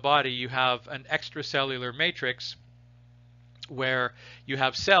places in the body, you have an extracellular matrix where you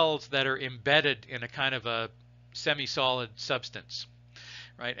have cells that are embedded in a kind of a semi-solid substance,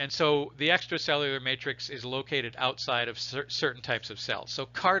 right? And so the extracellular matrix is located outside of certain types of cells. So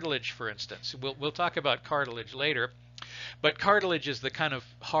cartilage, for instance, we'll talk about cartilage later, but cartilage is the kind of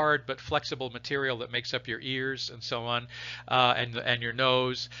hard but flexible material that makes up your ears and so on, and your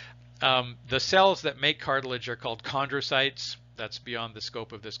nose. The cells that make cartilage are called chondrocytes. That's beyond the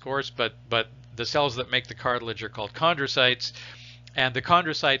scope of this course, but the cells that make the cartilage are called chondrocytes, and the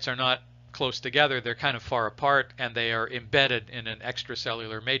chondrocytes are not close together. They're kind of far apart, and they are embedded in an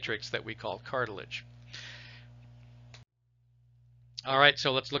extracellular matrix that we call cartilage. All right,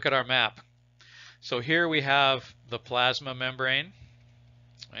 so let's look at our map. So here we have the plasma membrane,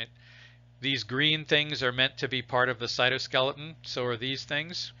 right? These green things are meant to be part of the cytoskeleton, so are these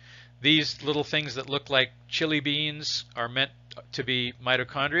things. These little things that look like chili beans are meant to be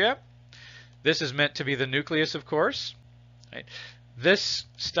mitochondria. This is meant to be the nucleus, of course. Right? This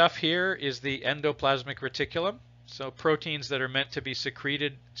stuff here is the endoplasmic reticulum. So proteins that are meant to be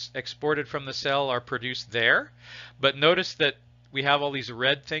secreted, exported from the cell are produced there. But notice that we have all these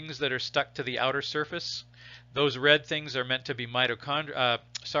red things that are stuck to the outer surface. Those red things are meant to be ribosomes.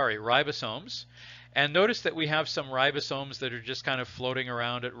 And notice that we have some ribosomes that are just kind of floating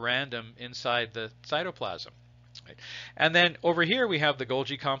around at random inside the cytoplasm. Right. And then over here we have the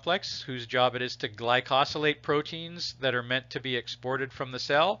Golgi complex, whose job it is to glycosylate proteins that are meant to be exported from the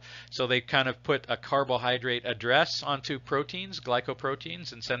cell. So they kind of put a carbohydrate address onto proteins,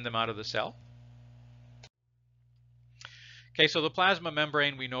 glycoproteins, and send them out of the cell. Okay, so the plasma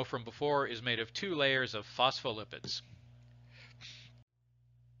membrane we know from before is made of 2 layers of phospholipids.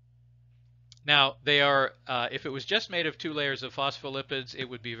 Now, they are, if it was just made of 2 layers of phospholipids, it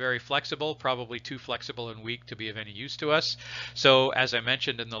would be very flexible, probably too flexible and weak to be of any use to us. So, as I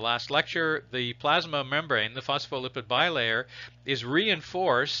mentioned in the last lecture, the plasma membrane, the phospholipid bilayer, is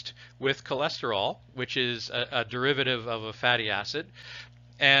reinforced with cholesterol, which is a derivative of a fatty acid.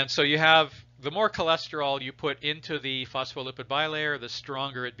 And so you have, the more cholesterol you put into the phospholipid bilayer, the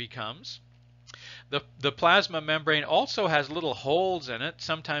stronger it becomes. The plasma membrane also has little holes in it.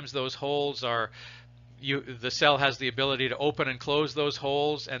 Sometimes those holes are, the cell has the ability to open and close those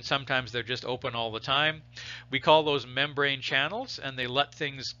holes, and sometimes they're just open all the time. We call those membrane channels, and they let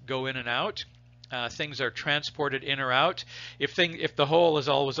things go in and out. Things are transported in or out. If the hole is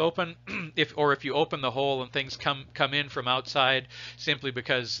always open, if you open the hole and things come in from outside simply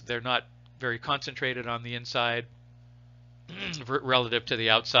because they're not very concentrated on the inside relative to the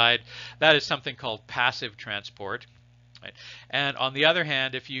outside, that is something called passive transport. Right? And on the other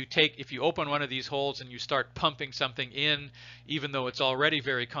hand, if you open one of these holes and you start pumping something in, even though it's already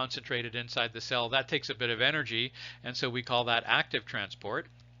very concentrated inside the cell, that takes a bit of energy, and so we call that active transport.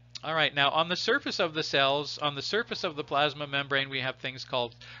 All right, now on the surface of the cells, on the surface of the plasma membrane, we have things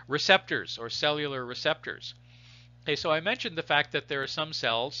called receptors or cellular receptors. Okay, so I mentioned the fact that there are some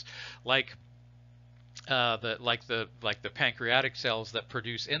cells like the pancreatic cells that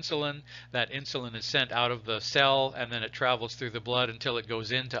produce insulin. That insulin is sent out of the cell and then it travels through the blood until it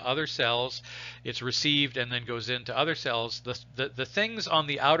goes into other cells. It's received and then goes into other cells. The things on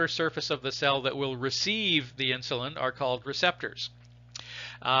the outer surface of the cell that will receive the insulin are called receptors.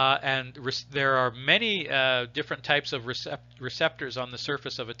 There are many different types of receptors on the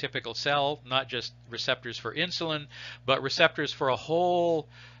surface of a typical cell, not just receptors for insulin, but receptors for a whole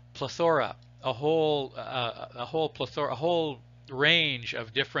plethora, a whole range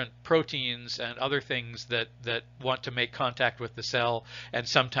of different proteins and other things that want to make contact with the cell and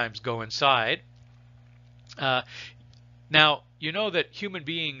sometimes go inside. Now, you know that human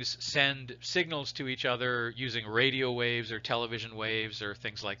beings send signals to each other using radio waves or television waves or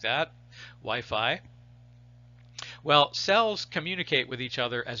things like that, Wi-Fi. Well, cells communicate with each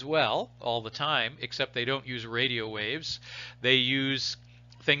other as well all the time, except they don't use radio waves. They use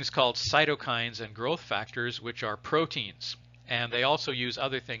things called cytokines and growth factors, which are proteins. And they also use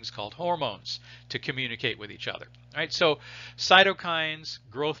other things called hormones to communicate with each other. Right? So cytokines,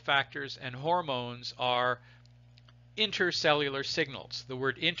 growth factors, and hormones are intercellular signals. The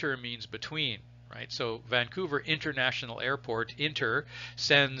word inter means between, right? So Vancouver International Airport, inter,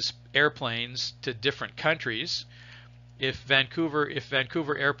 sends airplanes to different countries. If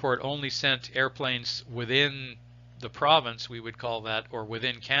Vancouver Airport only sent airplanes within the province, we would call that, or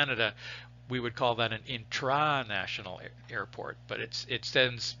within Canada, we would call that an intranational airport. But it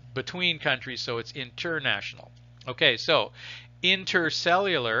sends between countries, so it's international. Okay, so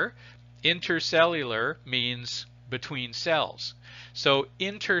intercellular means between cells. So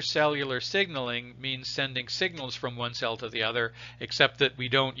intercellular signaling means sending signals from one cell to the other, except that we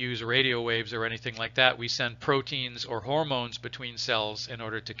don't use radio waves or anything like that. We send proteins or hormones between cells in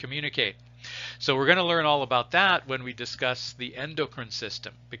order to communicate. So we're going to learn all about that when we discuss the endocrine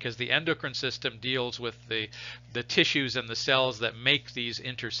system, because the endocrine system deals with the tissues and the cells that make these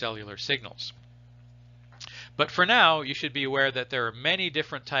intercellular signals. But for now, you should be aware that there are many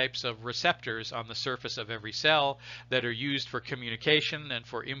different types of receptors on the surface of every cell that are used for communication and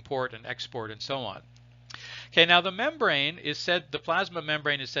for import and export and so on. Okay, now the plasma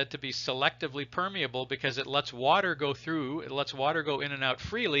membrane is said to be selectively permeable because it lets water go through, it lets water go in and out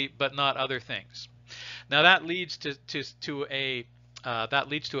freely, but not other things. Now that leads to a that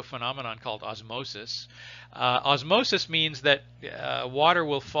leads to a phenomenon called osmosis. Osmosis means that water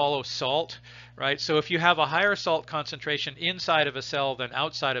will follow salt, right? So if you have a higher salt concentration inside of a cell than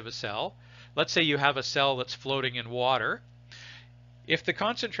outside of a cell, let's say you have a cell that's floating in water, if the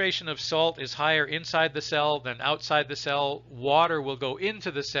concentration of salt is higher inside the cell than outside the cell, water will go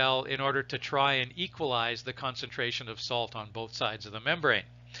into the cell in order to try and equalize the concentration of salt on both sides of the membrane.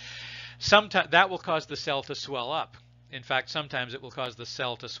 Sometimes that will cause the cell to swell up. In fact, sometimes it will cause the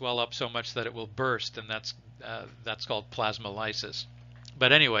cell to swell up so much that it will burst, and that's called plasmolysis.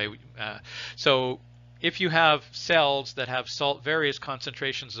 But anyway, so if you have cells that have various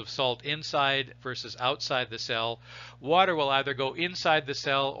concentrations of salt inside versus outside the cell, water will either go inside the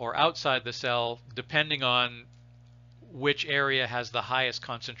cell or outside the cell, depending on which area has the highest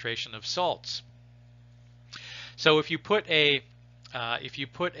concentration of salts. So if you put a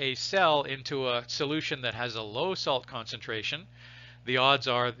cell into a solution that has a low salt concentration, the odds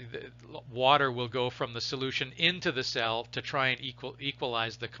are the water will go from the solution into the cell to try and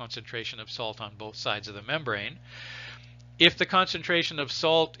equalize the concentration of salt on both sides of the membrane. If the concentration of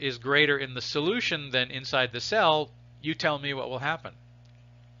salt is greater in the solution than inside the cell, you tell me what will happen.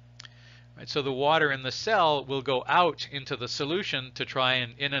 Right, so the water in the cell will go out into the solution to try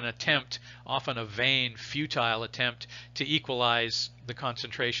and, in an attempt, often a vain, futile attempt, to equalize the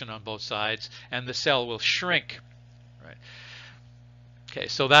concentration on both sides, and the cell will shrink. Right. Okay,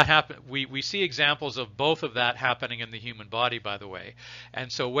 so that happen. We see examples of both of that happening in the human body, by the way.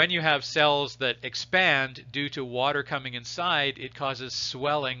 And so when you have cells that expand due to water coming inside, it causes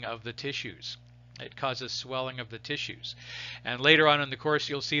swelling of the tissues. It causes swelling of the tissues. And later on in the course,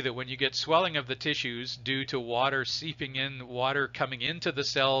 you'll see that when you get swelling of the tissues due to water seeping in, water coming into the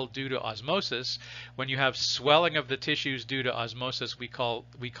cell due to osmosis, when you have swelling of the tissues due to osmosis, we call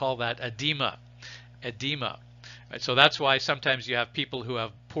that edema. Edema. Right, so that's why sometimes you have people who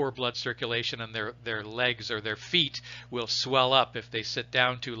have poor blood circulation and their legs or their feet will swell up if they sit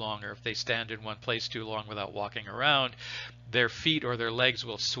down too long or if they stand in one place too long without walking around. Their feet or their legs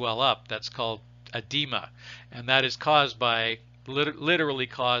will swell up. That's called edema, and that is caused by, literally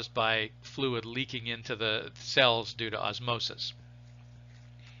caused by fluid leaking into the cells due to osmosis.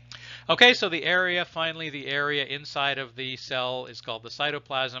 Okay, so finally the area inside of the cell is called the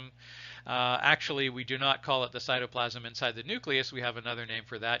cytoplasm. Actually, we do not call it the cytoplasm inside the nucleus. We have another name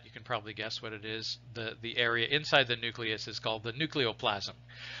for that. You can probably guess what it is. The area inside the nucleus is called the nucleoplasm.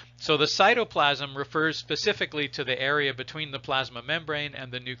 So the cytoplasm refers specifically to the area between the plasma membrane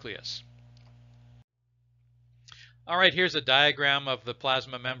and the nucleus. All right, here's a diagram of the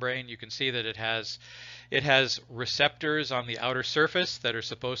plasma membrane. You can see that it has receptors on the outer surface that are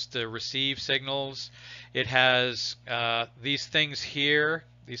supposed to receive signals. It has these things here.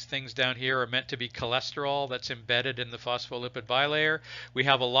 These things down here are meant to be cholesterol that's embedded in the phospholipid bilayer. We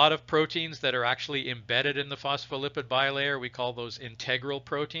have a lot of proteins that are actually embedded in the phospholipid bilayer. We call those integral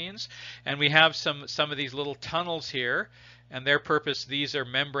proteins. And we have some of these little tunnels here. And their purpose, these are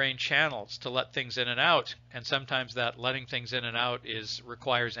membrane channels to let things in and out. And sometimes that letting things in and out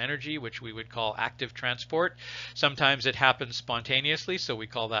requires energy, which we would call active transport. Sometimes it happens spontaneously, so we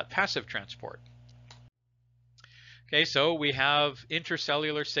call that passive transport. Okay, so we have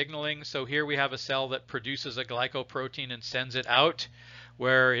intracellular signaling. So here we have a cell that produces a glycoprotein and sends it out,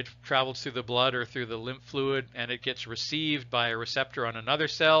 where it travels through the blood or through the lymph fluid, and it gets received by a receptor on another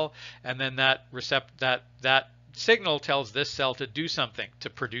cell, and then that signal tells this cell to do something, to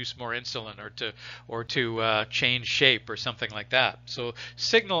produce more insulin or to change shape or something like that. So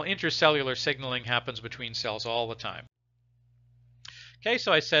intracellular signaling happens between cells all the time. Okay,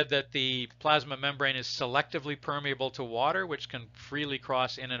 so I said that the plasma membrane is selectively permeable to water, which can freely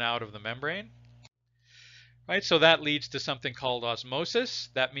cross in and out of the membrane. Right, so that leads to something called osmosis.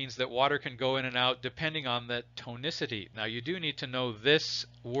 That means that water can go in and out depending on the tonicity. Now you do need to know this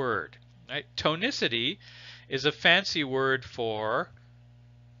word. Right? Tonicity is a fancy word for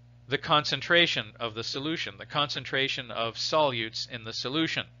the concentration of the solution, the concentration of solutes in the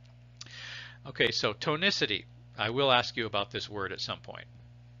solution. Okay, so tonicity. I will ask you about this word at some point.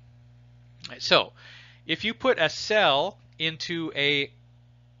 Right, so if you put a cell into a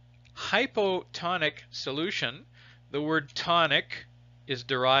hypotonic solution, the word tonic is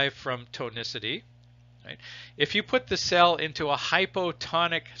derived from tonicity. Right? If you put the cell into a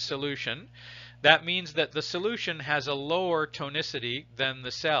hypotonic solution, that means that the solution has a lower tonicity than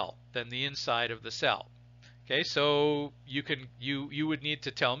the cell, than the inside of the cell. Okay, so you would need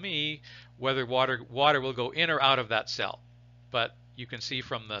to tell me whether water will go in or out of that cell. But you can see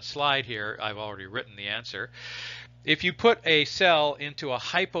from the slide here, I've already written the answer. If you put a cell into a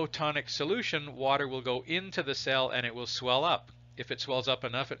hypotonic solution, water will go into the cell and it will swell up. If it swells up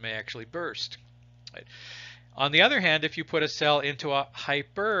enough, it may actually burst. Right? On the other hand, if you put a cell into a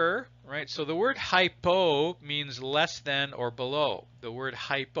hyper, right? So the word hypo means less than or below. The word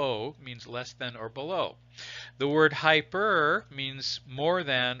hypo means less than or below. The word hyper means more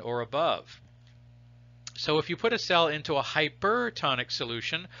than or above. So if you put a cell into a hypertonic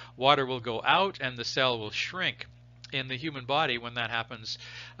solution, water will go out and the cell will shrink. In the human body, when that happens,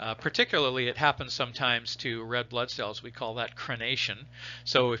 particularly it happens sometimes to red blood cells. We call that crenation.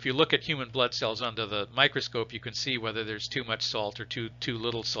 So if you look at human blood cells under the microscope, you can see whether there's too much salt or too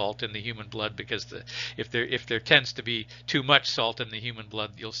little salt in the human blood, because if there tends to be too much salt in the human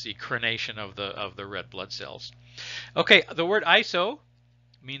blood, you'll see crenation of the red blood cells. Okay, the word iso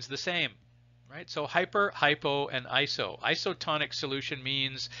means the same. Right? So hyper, hypo, and iso. Isotonic solution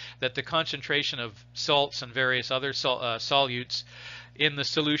means that the concentration of salts and various other solutes in the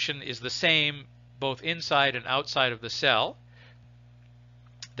solution is the same both inside and outside of the cell.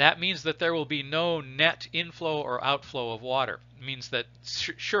 That means that there will be no net inflow or outflow of water. It means that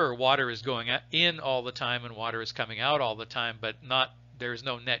sure, water is going in all the time and water is coming out all the time, but there is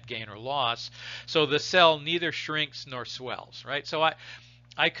no net gain or loss. So the cell neither shrinks nor swells. Right? So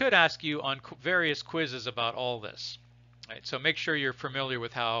I could ask you on various quizzes about all this. Right? So make sure you're familiar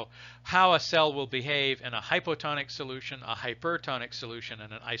with how a cell will behave in a hypotonic solution, a hypertonic solution,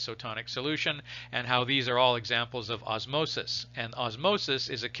 and an isotonic solution, and how these are all examples of osmosis. And osmosis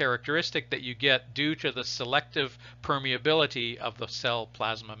is a characteristic that you get due to the selective permeability of the cell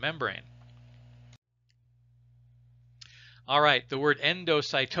plasma membrane. All right, the word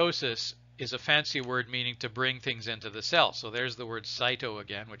endocytosis is a fancy word meaning to bring things into the cell. So there's the word cyto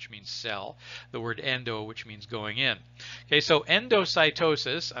again, which means cell. The word endo, which means going in. Okay, so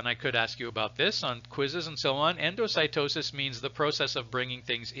endocytosis, and I could ask you about this on quizzes and so on. Endocytosis means the process of bringing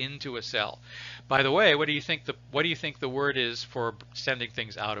things into a cell. By the way, what do you think the word is for sending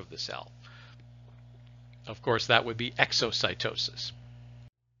things out of the cell? Of course, that would be exocytosis.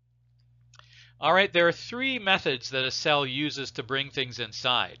 All right, there are three methods that a cell uses to bring things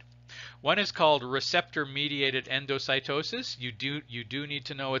inside. One is called receptor-mediated endocytosis. You do need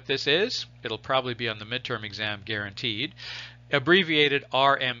to know what this is. It'll probably be on the midterm exam, guaranteed. Abbreviated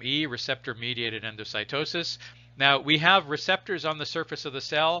RME, receptor-mediated endocytosis. Now, we have receptors on the surface of the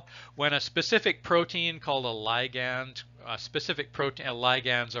cell. When a specific protein called a ligand,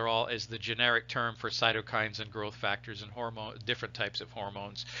 ligands is the generic term for cytokines and growth factors and different types of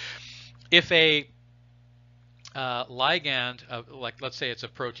hormones. If a ligand, like let's say it's a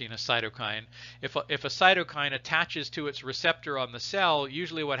protein, a cytokine, if a cytokine attaches to its receptor on the cell,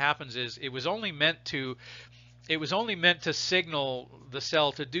 usually what happens is it was only meant to signal the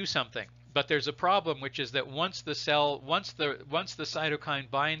cell to do something. But there's a problem, which is that once the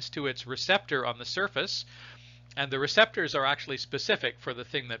cytokine binds to its receptor on the surface, and the receptors are actually specific for the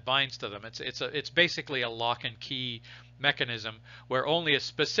thing that binds to them. It's basically a lock and key mechanism where only a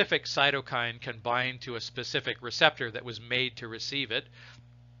specific cytokine can bind to a specific receptor that was made to receive it.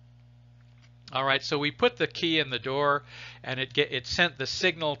 All right, so we put the key in the door and it sent the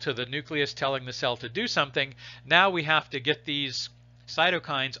signal to the nucleus telling the cell to do something. Now we have to get these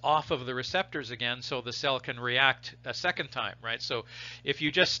cytokines off of the receptors again so the cell can react a second time, right? So if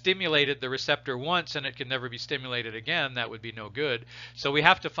you just stimulated the receptor once and it can never be stimulated again, that would be no good. So we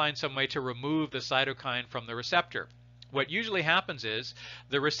have to find some way to remove the cytokine from the receptor. What usually happens is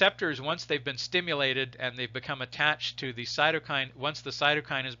the receptors, once they've been stimulated and they've become attached to the cytokine, once the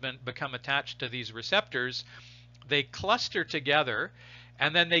cytokine has become attached to these receptors, they cluster together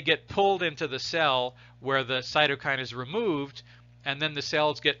and then they get pulled into the cell where the cytokine is removed, and then the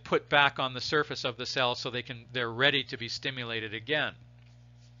cells get put back on the surface of the cell so they're ready to be stimulated again.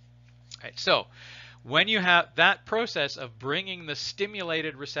 Right, so when you have that process of bringing the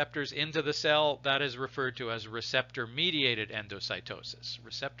stimulated receptors into the cell, that is referred to as receptor-mediated endocytosis.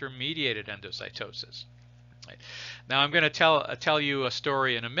 Receptor-mediated endocytosis. Right. Now I'm going to tell you a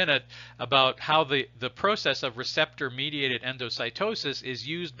story in a minute about how the process of receptor-mediated endocytosis is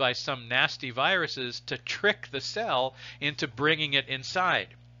used by some nasty viruses to trick the cell into bringing it inside.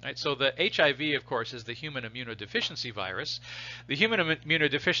 Right, so the HIV, of course, is the human immunodeficiency virus. The human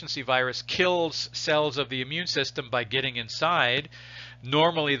immunodeficiency virus kills cells of the immune system by getting inside.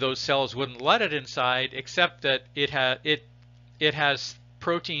 Normally those cells wouldn't let it inside, except that it has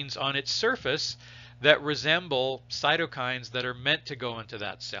proteins on its surface that resemble cytokines that are meant to go into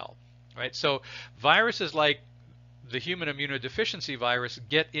that cell. Right? So viruses like the human immunodeficiency virus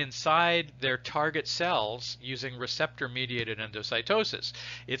get inside their target cells using receptor-mediated endocytosis.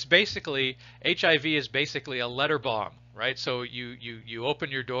 It's basically, HIV is basically a letter bomb, right? So you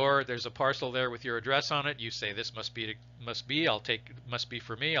open your door, there's a parcel there with your address on it. You say, this must be must be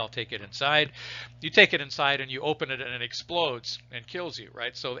for me. I'll take it inside. You take it inside and you open it and it explodes and kills you,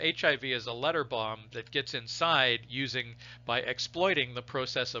 right? So HIV is a letter bomb that gets inside by exploiting the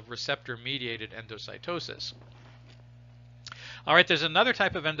process of receptor-mediated endocytosis. All right, there's another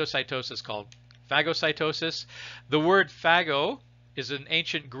type of endocytosis called phagocytosis. The word phago is an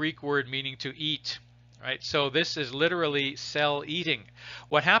ancient Greek word meaning to eat. Right, so this is literally cell eating.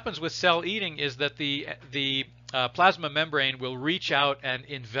 What happens with cell eating is that the plasma membrane will reach out and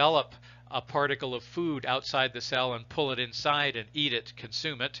envelop a particle of food outside the cell and pull it inside and eat it,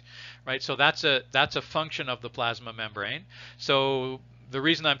 consume it. Right, so that's a function of the plasma membrane. So the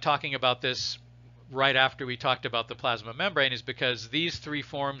reason I'm talking about this right after we talked about the plasma membrane is because these three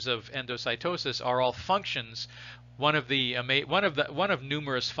forms of endocytosis are all functions. One of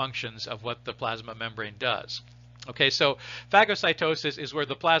numerous functions of what the plasma membrane does. Okay, so phagocytosis is where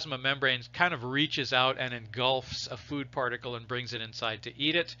the plasma membrane kind of reaches out and engulfs a food particle and brings it inside to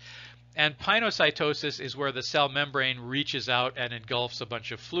eat it. And pinocytosis is where the cell membrane reaches out and engulfs a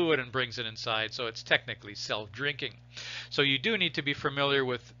bunch of fluid and brings it inside, so it's technically self-drinking. So you do need to be familiar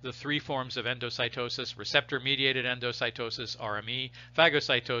with the three forms of endocytosis: receptor-mediated endocytosis, RME,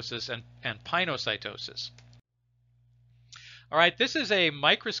 phagocytosis, and pinocytosis. All right, this is a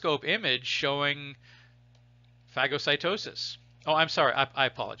microscope image showing phagocytosis. Oh, I'm sorry, I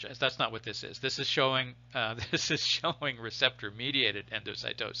apologize. That's not what this is. This is showing receptor-mediated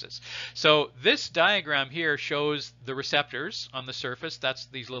endocytosis. So this diagram here shows the receptors on the surface. That's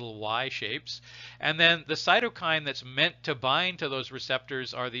these little Y shapes. And then the cytokine that's meant to bind to those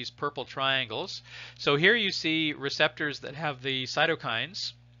receptors are these purple triangles. So here you see receptors that have the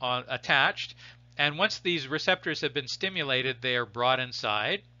cytokines attached. And once these receptors have been stimulated, they are brought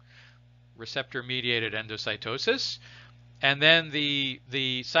inside, receptor-mediated endocytosis. And then the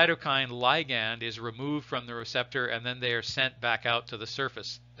cytokine ligand is removed from the receptor, and then they are sent back out to the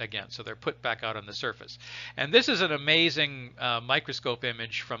surface again. So they're put back out on the surface. And this is an amazing microscope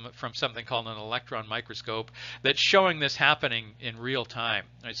image from something called an electron microscope that's showing this happening in real time.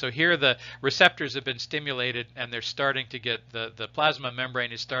 Right, so here the receptors have been stimulated, and they're starting to get, the plasma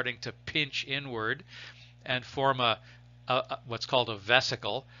membrane is starting to pinch inward and form what's called a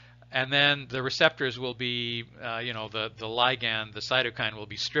vesicle. And then the receptors will be, the ligand, the cytokine will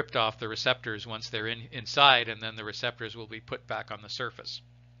be stripped off the receptors once they're inside, and then the receptors will be put back on the surface.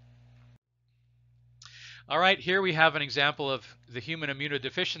 All right, here we have an example of the human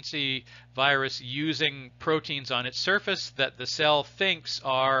immunodeficiency virus using proteins on its surface that the cell thinks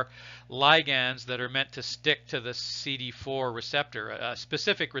are ligands that are meant to stick to the CD4 receptor, a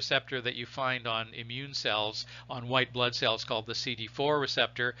specific receptor that you find on immune cells, on white blood cells, called the CD4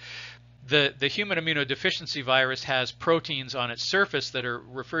 receptor. The human immunodeficiency virus has proteins on its surface that are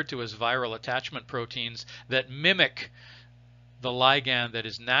referred to as viral attachment proteins that mimic the ligand that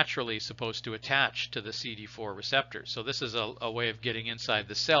is naturally supposed to attach to the CD4 receptor. So this is a way of getting inside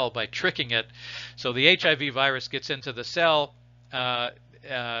the cell by tricking it. So the HIV virus gets into the cell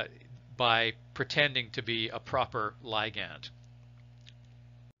by pretending to be a proper ligand.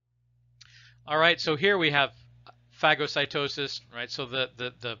 All right, so here we have phagocytosis, right? So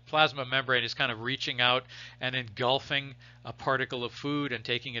the plasma membrane is kind of reaching out and engulfing a particle of food and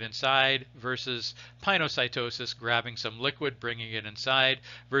taking it inside, versus pinocytosis, grabbing some liquid, bringing it inside,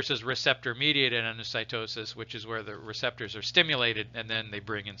 versus receptor-mediated endocytosis, which is where the receptors are stimulated and then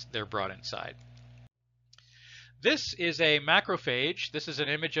they're brought inside. This is a macrophage. This is an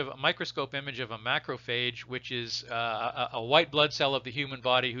image of a microscope image of a macrophage, which is a white blood cell of the human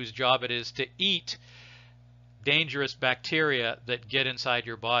body whose job it is to eat dangerous bacteria that get inside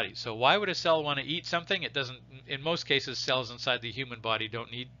your body. So why would a cell want to eat something? It doesn't. In most cases, cells inside the human body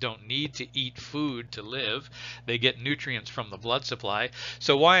don't need to eat food to live. They get nutrients from the blood supply.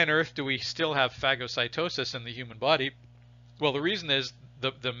 So why on earth do we still have phagocytosis in the human body? Well, the reason is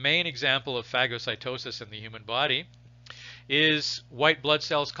the main example of phagocytosis in the human body is white blood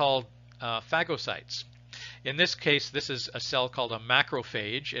cells called phagocytes. In this case, this is a cell called a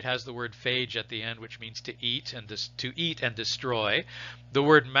macrophage. It has the word phage at the end, which means to eat and destroy. The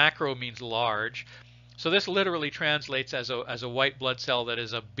word macro means large. So this literally translates as a white blood cell that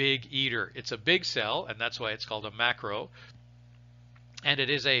is a big eater. It's a big cell, and that's why it's called a macro. And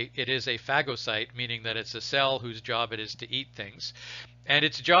it is a phagocyte, meaning that it's a cell whose job it is to eat things. And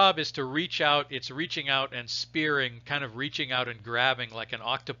its job is to reach out. It's reaching out and spearing, kind of reaching out and grabbing like an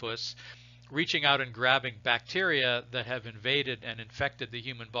octopus, reaching out and grabbing bacteria that have invaded and infected the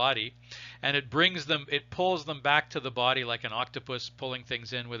human body, and it pulls them back to the body like an octopus pulling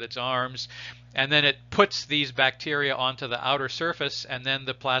things in with its arms, and then it puts these bacteria onto the outer surface, and then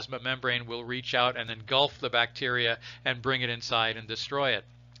the plasma membrane will reach out and engulf the bacteria and bring it inside and destroy it.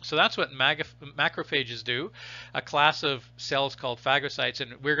 So that's what macrophages do, a class of cells called phagocytes,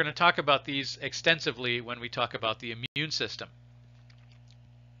 and we're going to talk about these extensively when we talk about the immune system.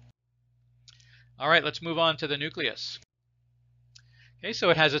 All right, let's move on to the nucleus. Okay,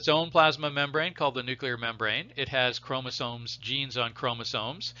 so it has its own plasma membrane called the nuclear membrane. It has chromosomes, genes on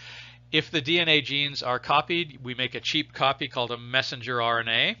chromosomes. If the DNA genes are copied, we make a cheap copy called a messenger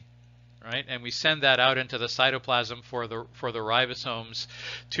RNA. Right, and we send that out into the cytoplasm for the ribosomes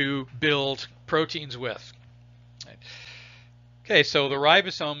to build proteins with. Right. Okay, so the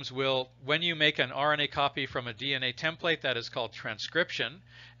ribosomes will, when you make an RNA copy from a DNA template, that is called transcription.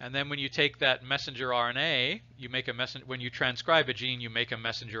 And then when you take that messenger RNA, you make a when you transcribe a gene, you make a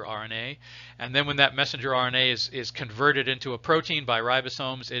messenger RNA. And then when that messenger RNA is converted into a protein by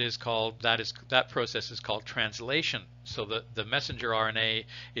ribosomes, it is called, that process is called translation. So the messenger RNA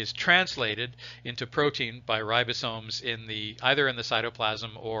is translated into protein by ribosomes either in the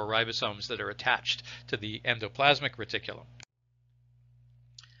cytoplasm or ribosomes that are attached to the endoplasmic reticulum.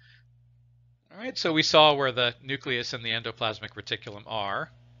 All right, so we saw where the nucleus and the endoplasmic reticulum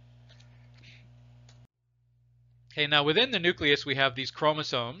are. Okay, now within the nucleus we have these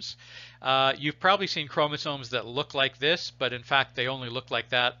chromosomes. You've probably seen chromosomes that look like this, but in fact they only look like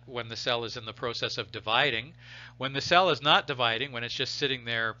that when the cell is in the process of dividing. When the cell is not dividing, when it's just sitting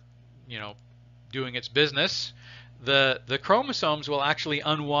there, doing its business, the chromosomes will actually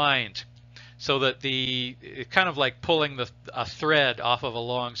unwind, so that kind of like pulling a thread off of a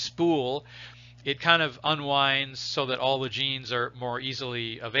long spool. It kind of unwinds so that all the genes are more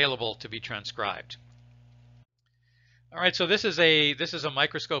easily available to be transcribed. All right, so this is a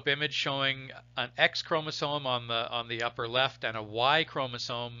microscope image showing an X chromosome on the upper left and a Y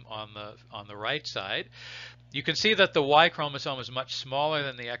chromosome on the right side. You can see that the Y chromosome is much smaller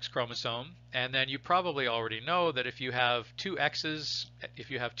than the X chromosome, and then you probably already know that if you have two X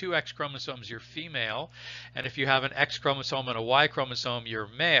chromosomes, you're female, and if you have an X chromosome and a Y chromosome, you're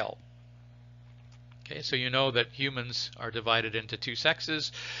male. Okay, so you know that humans are divided into two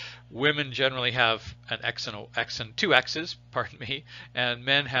sexes. Women generally have an X and two X's, pardon me, and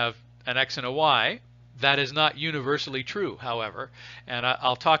men have an X and a Y. That is not universally true, however, and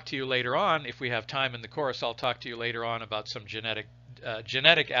I'll talk to you later on, if we have time in the course, I'll talk to you later on about some genetic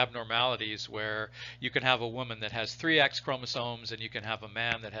abnormalities where you can have a woman that has 3 X chromosomes and you can have a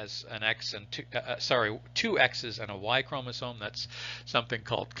man that has an X and two X's and a Y chromosome. That's something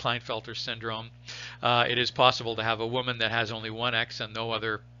called Klinefelter syndrome. It is possible to have a woman that has only 1 X and no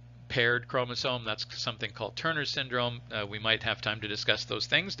other paired chromosome. That's something called Turner syndrome. We might have time to discuss those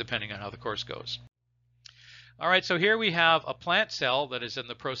things depending on how the course goes. All right, so here we have a plant cell that is in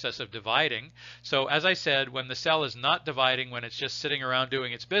the process of dividing. So as I said, when the cell is not dividing, when it's just sitting around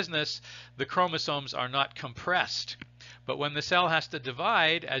doing its business, the chromosomes are not compressed. But when the cell has to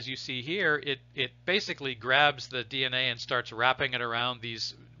divide, as you see here, it basically grabs the DNA and starts wrapping it around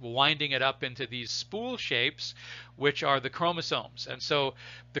winding it up into these spool shapes, which are the chromosomes. And so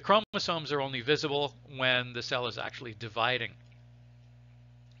the chromosomes are only visible when the cell is actually dividing.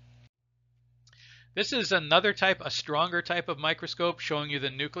 This is another type, a stronger type of microscope showing you the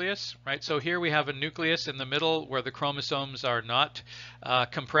nucleus, right? So here we have a nucleus in the middle where the chromosomes are not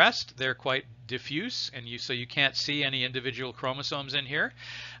compressed. They're quite diffuse, and so you can't see any individual chromosomes in here.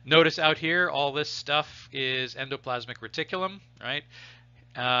 Notice out here, all this stuff is endoplasmic reticulum, right?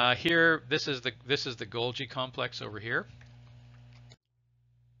 Here, this is the Golgi complex over here.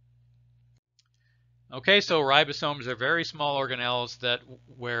 Okay, so ribosomes are very small organelles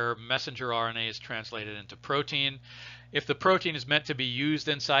where messenger RNA is translated into protein. If the protein is meant to be used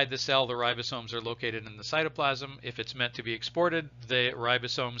inside the cell, the ribosomes are located in the cytoplasm. If it's meant to be exported, the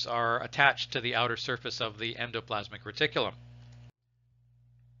ribosomes are attached to the outer surface of the endoplasmic reticulum.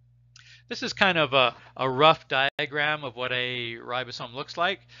 This is kind of a rough diagram of what a ribosome looks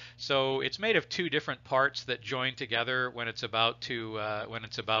like. So it's made of 2 different parts that join together when it's about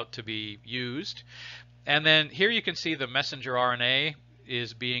to be used. And then here you can see the messenger RNA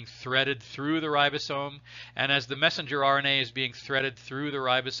is being threaded through the ribosome, and as the messenger RNA is being threaded through the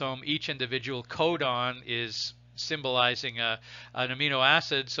ribosome, each individual codon is symbolizing an amino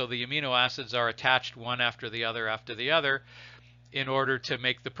acid, so the amino acids are attached one after the other in order to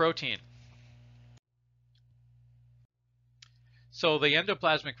make the protein. So the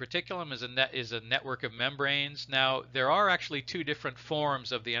endoplasmic reticulum is a network of membranes. Now, there are actually two different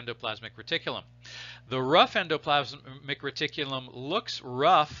forms of the endoplasmic reticulum. The rough endoplasmic reticulum looks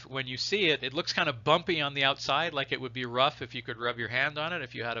rough when you see it. It looks kind of bumpy on the outside, like it would be rough if you could rub your hand on it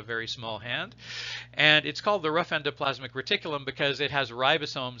if you had a very small hand. And it's called the rough endoplasmic reticulum because it has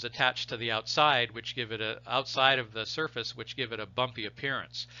ribosomes attached to the outside, which give it outside of the surface, which give it a bumpy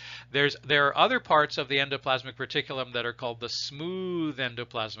appearance. There are other parts of the endoplasmic reticulum that are called the smooth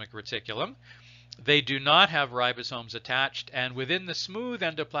endoplasmic reticulum. They do not have ribosomes attached, and within the smooth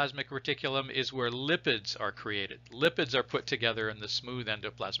endoplasmic reticulum is where lipids are created. Lipids are put together in the smooth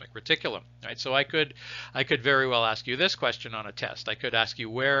endoplasmic reticulum. Right? So I could very well ask you this question on a test. I could ask you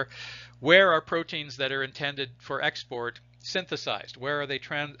where are proteins that are intended for export synthesized? Where are they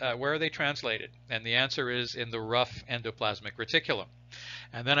translated? And the answer is in the rough endoplasmic reticulum.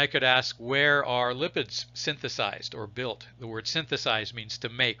 And then I could ask, where are lipids synthesized or built? The word synthesize means to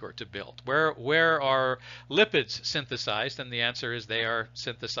make or to build. Where are lipids synthesized? And the answer is they are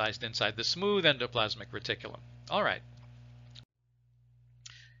synthesized inside the smooth endoplasmic reticulum. All right.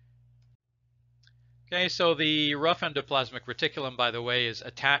 Okay, so the rough endoplasmic reticulum, by the way, is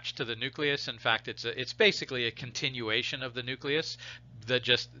attached to the nucleus. In fact, it's basically a continuation of the nucleus that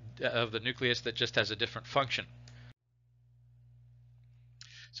just has a different function.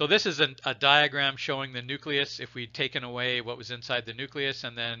 So this is a diagram showing the nucleus if we'd taken away what was inside the nucleus,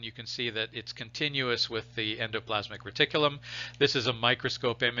 and then you can see that it's continuous with the endoplasmic reticulum. This is a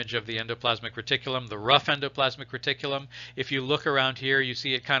microscope image of the endoplasmic reticulum, the rough endoplasmic reticulum. If you look around here, you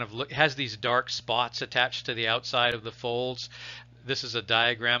see it kind of has these dark spots attached to the outside of the folds. This is a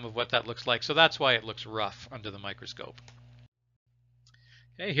diagram of what that looks like, so that's why it looks rough under the microscope.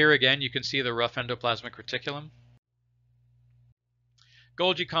 Okay, here again you can see the rough endoplasmic reticulum.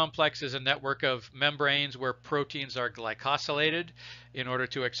 Golgi complex is a network of membranes where proteins are glycosylated in order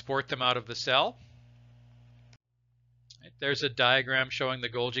to export them out of the cell. There's a diagram showing the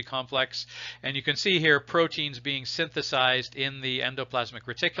Golgi complex, and you can see here proteins being synthesized in the endoplasmic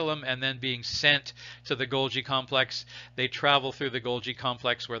reticulum and then being sent to the Golgi complex. They travel through the Golgi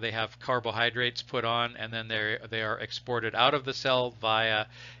complex where they have carbohydrates put on, and then they are exported out of the cell via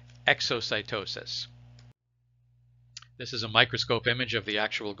exocytosis. This is a microscope image of the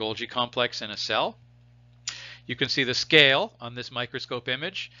actual Golgi complex in a cell. You can see the scale on this microscope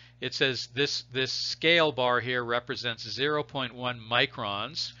image. It says this scale bar here represents 0.1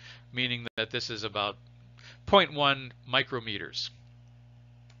 microns, meaning that this is about 0.1 micrometers.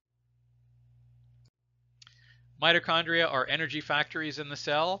 Mitochondria are energy factories in the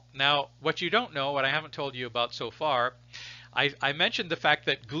cell. Now, what you don't know, what I haven't told you about so far, I mentioned the fact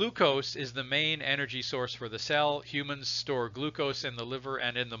that glucose is the main energy source for the cell. Humans store glucose in the liver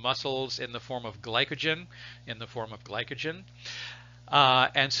and in the muscles in the form of glycogen.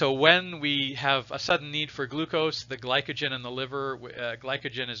 And so when we have a sudden need for glucose, the glycogen in the liver,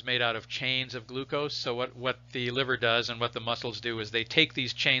 glycogen is made out of chains of glucose. So what the liver does and what the muscles do is they take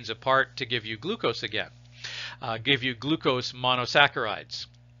these chains apart to give you glucose again, give you glucose monosaccharides.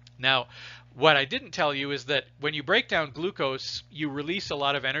 Now, what I didn't tell you is that when you break down glucose, you release a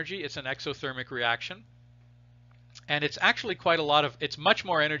lot of energy. It's an exothermic reaction. And it's actually it's much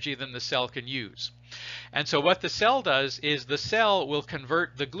more energy than the cell can use. And so what the cell does is the cell will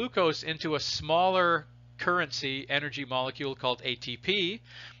convert the glucose into a smaller currency energy molecule called ATP.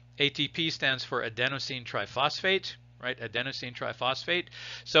 ATP stands for adenosine triphosphate, right? Adenosine triphosphate.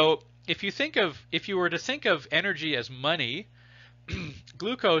 So if you were to think of energy as money,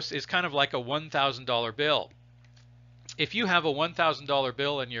 glucose is kind of like a $1,000 bill. If you have a $1,000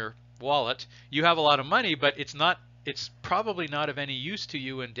 bill in your wallet, you have a lot of money, but it's probably not of any use to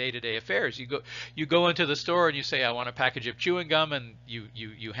you in day-to-day affairs. You go into the store and you say, I want a package of chewing gum, and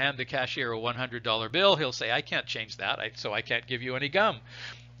you hand the cashier a $100 bill. He'll say, I can't change that, so I can't give you any gum.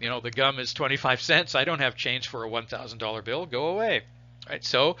 You know, the gum is 25 cents. I don't have change for a $1,000 bill. Go away. Right,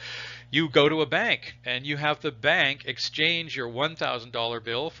 so you go to a bank and you have the bank exchange your $1,000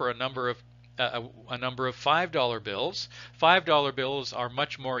 bill for a number of $5 bills. $5 bills are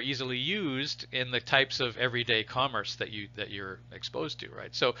much more easily used in the types of everyday commerce that you're exposed to,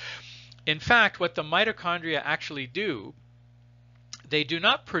 right? So, in fact, what the mitochondria actually do, they do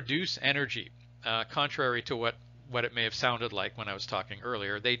not produce energy, contrary to what it may have sounded like when I was talking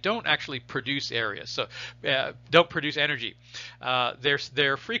earlier. They don't actually produce don't produce energy.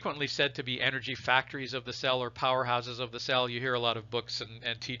 They're frequently said to be energy factories of the cell or powerhouses of the cell. You hear a lot of books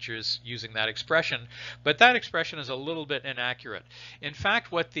and teachers using that expression, but that expression is a little bit inaccurate. In fact,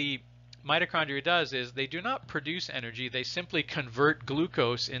 what the mitochondria does is they do not produce energy. They simply convert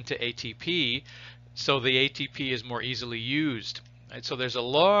glucose into ATP, so the ATP is more easily used Right? So there's a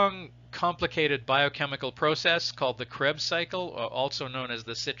long, complicated biochemical process called the Krebs cycle, also known as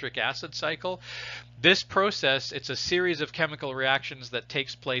the citric acid cycle. This process, it's a series of chemical reactions that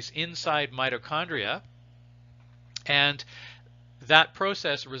takes place inside mitochondria, and that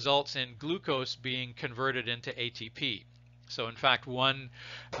process results in glucose being converted into ATP. So in fact, one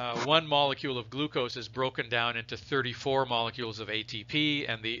molecule of glucose is broken down into 34 molecules of ATP,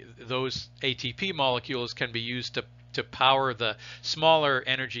 and those ATP molecules can be used to power the smaller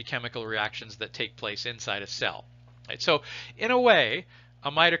energy chemical reactions that take place inside a cell. Right? So in a way,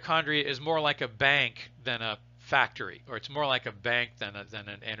 a mitochondria is more like a bank than a factory, or it's more like a bank than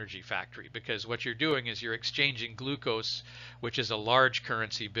an energy factory, because what you're doing is you're exchanging glucose, which is a large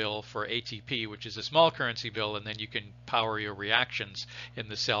currency bill, for ATP, which is a small currency bill, and then you can power your reactions in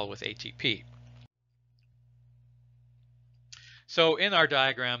the cell with ATP. So in our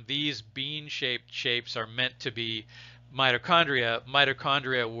diagram, these bean-shaped shapes are meant to be mitochondria.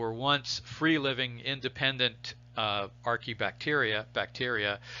 Mitochondria were once free-living, independent archaebacteria,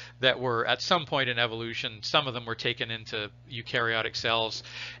 bacteria that were at some point in evolution, some of them were taken into eukaryotic cells,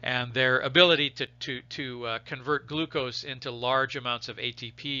 and their ability to convert glucose into large amounts of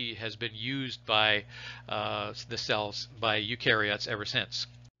ATP has been used by the cells, by eukaryotes, ever since.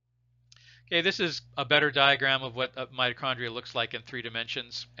 Okay, this is a better diagram of what a mitochondria looks like in 3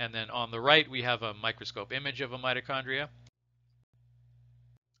 dimensions, and then on the right we have a microscope image of a mitochondria.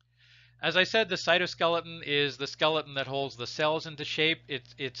 As I said, the cytoskeleton is the skeleton that holds the cells into shape.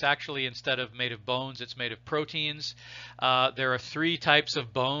 It's actually, instead of made of bones, it's made of proteins. There are 3 types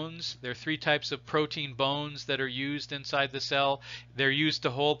of bones. There are 3 types of protein bones that are used inside the cell. They're used to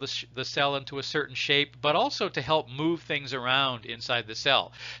hold the cell into a certain shape, but also to help move things around inside the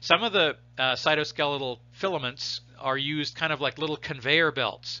cell. Some of the cytoskeletal filaments are used kind of like little conveyor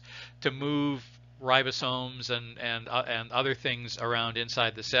belts to move ribosomes and other things around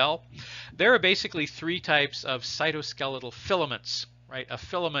inside the cell. There are basically 3 types of cytoskeletal filaments, right? A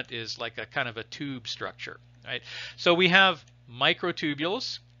filament is like a kind of a tube structure, right? So we have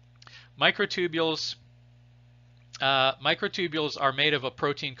microtubules. Microtubules are made of a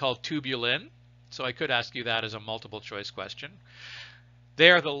protein called tubulin. So I could ask you that as a multiple choice question. They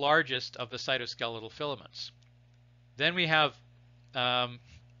are the largest of the cytoskeletal filaments. Then we have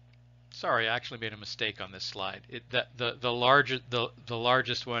sorry, I actually made a mistake on this slide. The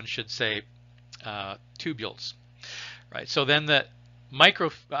largest one should say tubules, right? So then the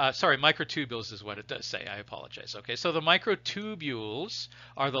microtubules is what it does say. I apologize. Okay, so the microtubules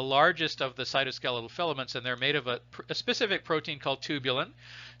are the largest of the cytoskeletal filaments, and they're made of a specific protein called tubulin.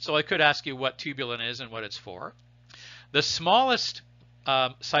 So I could ask you what tubulin is and what it's for. The smallest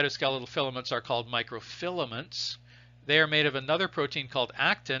cytoskeletal filaments are called microfilaments. They are made of another protein called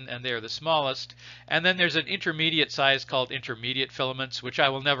actin, and they are the smallest. And then there's an intermediate size called intermediate filaments, which I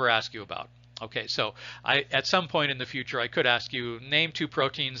will never ask you about. Okay, so at some point in the future, I could ask you, name 2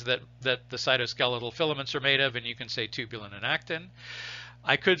 proteins that the cytoskeletal filaments are made of, and you can say tubulin and actin.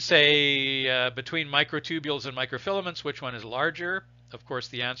 I could say between microtubules and microfilaments, which one is larger? Of course,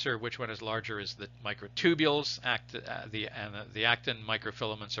 the answer, which one is larger, is the microtubules. The actin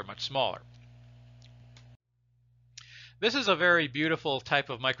microfilaments are much smaller. This is a very beautiful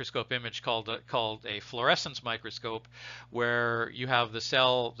type of microscope image called a fluorescence microscope, where you have the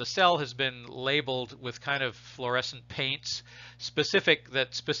cell. The cell has been labeled with kind of fluorescent paints that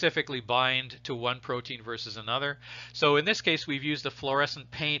specifically bind to one protein versus another. So in this case, we've used a fluorescent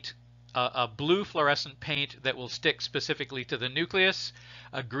paint, a blue fluorescent paint that will stick specifically to the nucleus,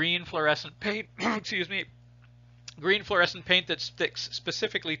 a green fluorescent paint, excuse me, green fluorescent paint that sticks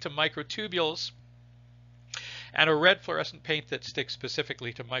specifically to microtubules, and a red fluorescent paint that sticks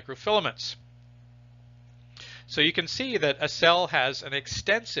specifically to microfilaments. So you can see that a cell has an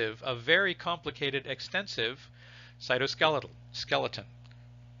extensive, a very complicated, extensive cytoskeleton.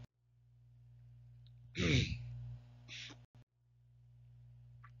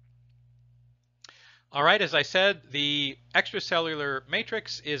 All right, as I said, the extracellular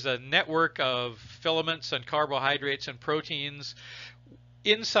matrix is a network of filaments and carbohydrates and proteins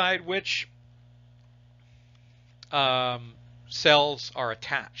inside which cells are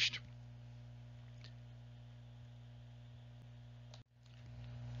attached.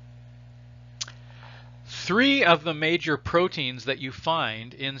 Three of the major proteins that you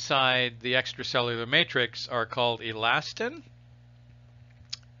find inside the extracellular matrix are called elastin,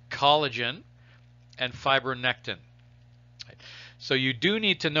 collagen, and fibronectin. So you do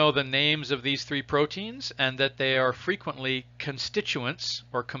need to know the names of these 3 proteins, and that they are frequently constituents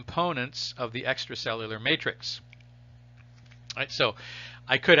or components of the extracellular matrix. Right, so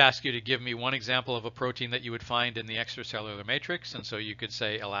I could ask you to give me one example of a protein that you would find in the extracellular matrix, and so you could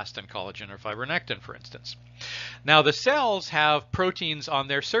say elastin, collagen, or fibronectin, for instance. Now, the cells have proteins on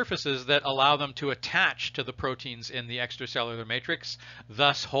their surfaces that allow them to attach to the proteins in the extracellular matrix,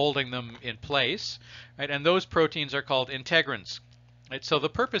 thus holding them in place, right? And those proteins are called integrins. Right, so the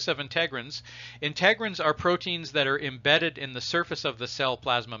purpose of integrins are proteins that are embedded in the surface of the cell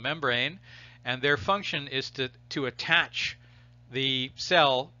plasma membrane, and their function is to attach the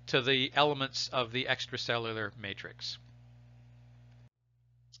cell to the elements of the extracellular matrix.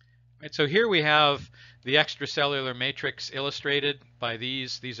 Right, so here we have the extracellular matrix illustrated by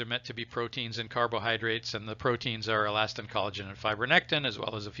these. These are meant to be proteins and carbohydrates, and the proteins are elastin, collagen, and fibronectin, as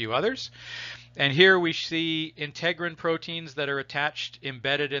well as a few others. And here we see integrin proteins that are attached,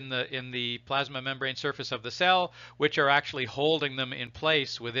 embedded in the plasma membrane surface of the cell, which are actually holding them in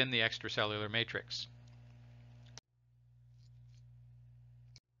place within the extracellular matrix.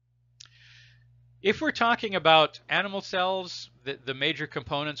 If we're talking about animal cells, the major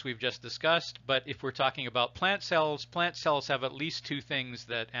components we've just discussed, but if we're talking about plant cells have at least two things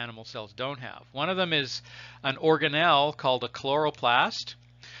that animal cells don't have. One of them is an organelle called a chloroplast.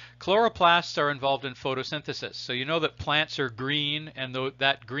 Chloroplasts are involved in photosynthesis. So you know that plants are green, and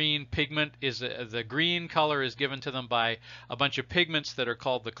that green pigment is the green color is given to them by a bunch of pigments that are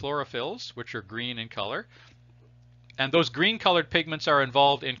called the chlorophylls, which are green in color. And those green colored pigments are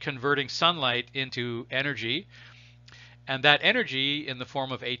involved in converting sunlight into energy. And that energy, in the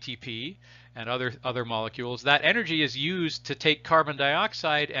form of ATP and other molecules, that energy is used to take carbon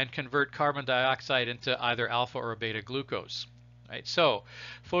dioxide and convert carbon dioxide into either alpha or beta glucose. Right? So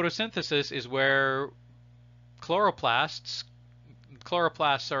photosynthesis is where chloroplasts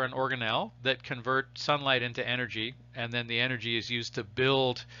are an organelle that convert sunlight into energy, and then the energy is used to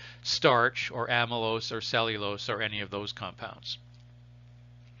build starch or amylose or cellulose or any of those compounds.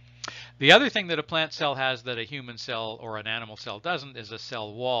 The other thing that a plant cell has that a human cell or an animal cell doesn't is a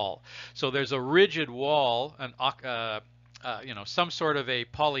cell wall. So there's a rigid wall, some sort of a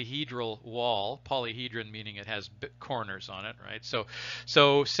polyhedral wall, polyhedron meaning it has corners on it, right? So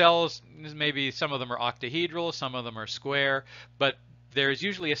cells, maybe some of them are octahedral, some of them are square, but there is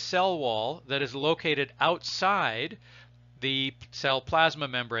usually a cell wall that is located outside the cell plasma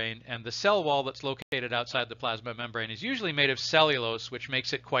membrane, and the cell wall that's located outside the plasma membrane is usually made of cellulose, which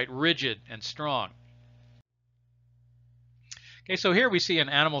makes it quite rigid and strong. Okay, so here we see an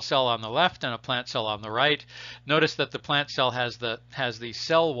animal cell on the left and a plant cell on the right. Notice that the plant cell has the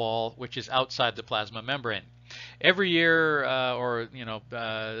cell wall, which is outside the plasma membrane. Every year,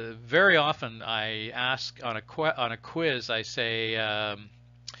 very often, I ask on a quiz. I say,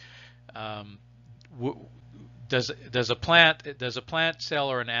 does a plant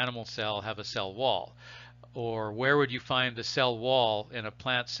cell or an animal cell have a cell wall? Or where would you find the cell wall in a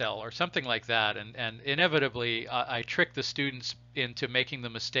plant cell, or something like that? And inevitably, I trick the students into making the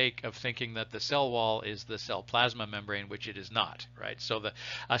mistake of thinking that the cell wall is the cell plasma membrane, which it is not, right? So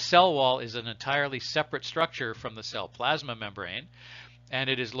a cell wall is an entirely separate structure from the cell plasma membrane, and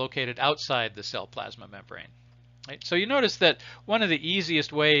it is located outside the cell plasma membrane. Right? So you notice that one of the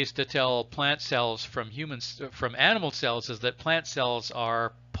easiest ways to tell plant cells from animal cells is that plant cells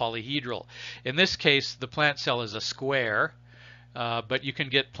are polyhedral. In this case, the plant cell is a square, but you can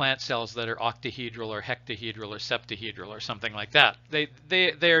get plant cells that are octahedral or hectahedral or septahedral or something like that.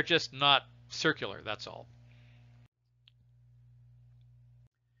 They are just not circular, that's all.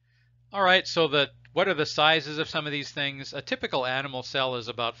 All right, so what are the sizes of some of these things? A typical animal cell is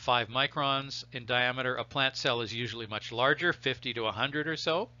about 5 microns in diameter. A plant cell is usually much larger, 50 to 100 or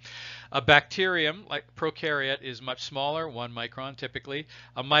so. A bacterium, like prokaryote, is much smaller, 1 micron typically.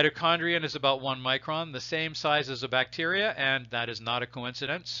 A mitochondrion is about 1 micron, the same size as a bacteria, and that is not a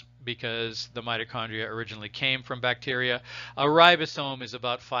coincidence because the mitochondria originally came from bacteria. A ribosome is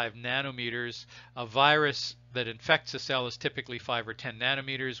about 5 nanometers. A virus that infects a cell is typically 5 or 10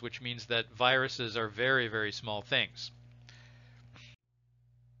 nanometers, which means that viruses are very, very small things.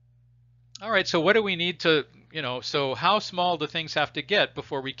 All right, so what do we need to, so how small do things have to get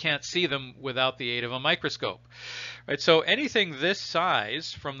before we can't see them without the aid of a microscope? Right, so anything this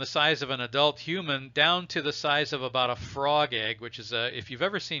size, from the size of an adult human down to the size of about a frog egg, which is if you've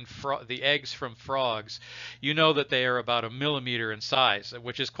ever seen the eggs from frogs, you know that they are about 1 millimeter in size,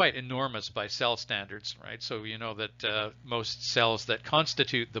 which is quite enormous by cell standards, right? So you know that most cells that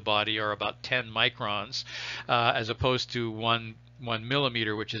constitute the body are about 10 microns, as opposed to 1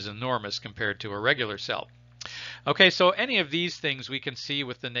 millimeter, which is enormous compared to a regular cell. Okay, so any of these things we can see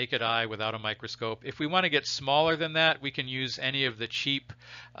with the naked eye without a microscope. If we want to get smaller than that, we can use any of the cheap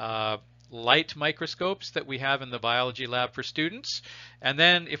light microscopes that we have in the biology lab for students. And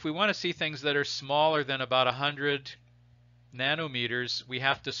then if we want to see things that are smaller than about 100 nanometers, we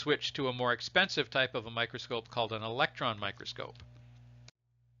have to switch to a more expensive type of a microscope called an electron microscope.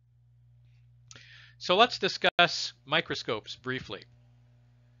 So let's discuss microscopes briefly.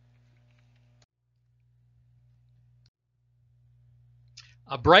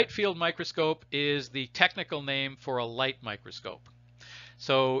 A bright field microscope is the technical name for a light microscope.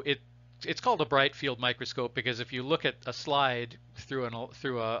 So it's called a bright field microscope because if you look at a slide through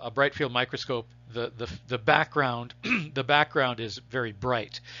a bright field microscope, the background the background is very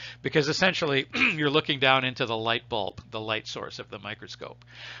bright because essentially you're looking down into the light bulb, the light source of the microscope.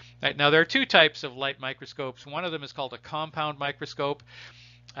 Right, now there are two types of light microscopes. One of them is called a compound microscope,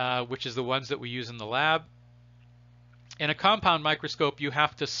 which is the ones that we use in the lab. In a compound microscope, you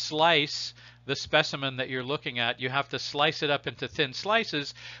have to slice the specimen that you're looking at. You have to slice it up into thin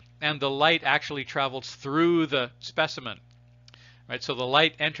slices, and the light actually travels through the specimen. Right, so the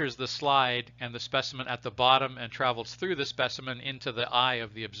light enters the slide and the specimen at the bottom and travels through the specimen into the eye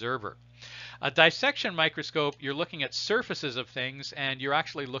of the observer. A dissection microscope, you're looking at surfaces of things and you're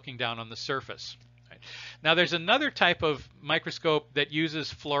actually looking down on the surface. Now there's another type of microscope that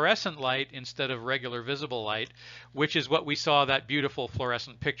uses fluorescent light instead of regular visible light, which is what we saw that beautiful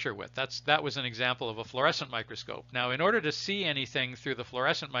fluorescent picture with. That was an example of a fluorescent microscope. Now in order to see anything through the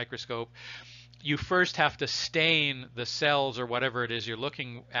fluorescent microscope, you first have to stain the cells or whatever it is you're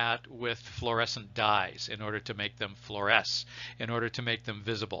looking at with fluorescent dyes in order to make them fluoresce, in order to make them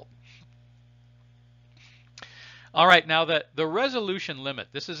visible. All right, now the resolution limit,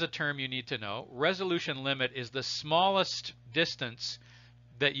 this is a term you need to know. Resolution limit is the smallest distance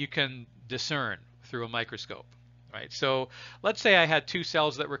that you can discern through a microscope. Right? So let's say I had two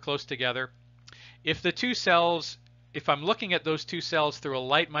cells that were close together. If I'm looking at those two cells through a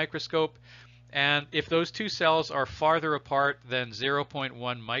light microscope, and if those two cells are farther apart than 0.1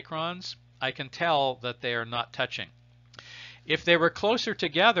 microns, I can tell that they are not touching. If they were closer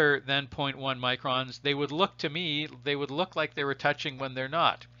together than 0.1 microns, they would look like they were touching when they're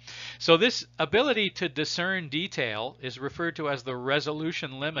not. So this ability to discern detail is referred to as the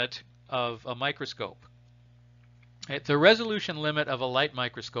resolution limit of a microscope. The resolution limit of a light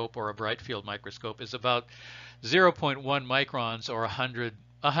microscope or a bright field microscope is about 0.1 microns or 100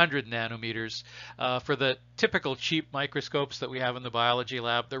 nanometers. For the typical cheap microscopes that we have in the biology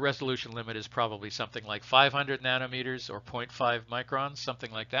lab, the resolution limit is probably something like 500 nanometers or 0.5 microns,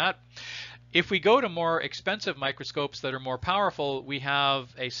 something like that. If we go to more expensive microscopes that are more powerful, we have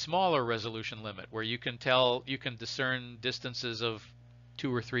a smaller resolution limit where you can discern distances of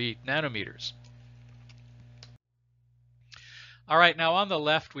 2 or 3 nanometers. All right, now on the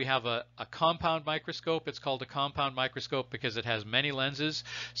left we have a compound microscope. It's called a compound microscope because it has many lenses.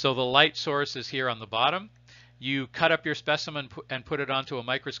 So the light source is here on the bottom. You cut up your specimen and put it onto a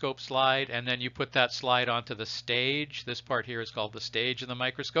microscope slide, and then you put that slide onto the stage. This part here is called the stage in the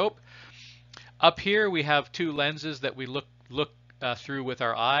microscope. Up here we have two lenses that we look through with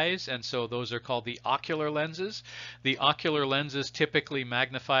our eyes, and so those are called the ocular lenses. The ocular lenses typically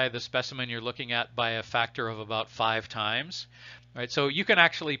magnify the specimen you're looking at by a factor of about 5 times. Right, so you can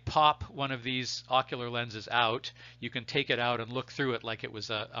actually pop one of these ocular lenses out. You can take it out and look through it like it was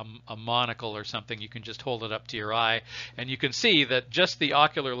a monocle or something. You can just hold it up to your eye, and you can see that just the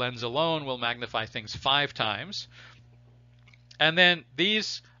ocular lens alone will magnify things 5 times. And then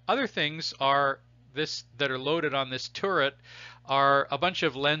these other things that are loaded on this turret are a bunch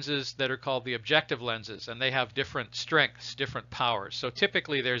of lenses that are called the objective lenses, and they have different strengths, different powers. So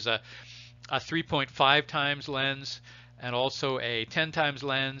typically there's a 3.5 times lens, and also a 10 times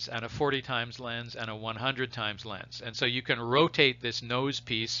lens, and a 40 times lens, and a 100 times lens. And so you can rotate this nose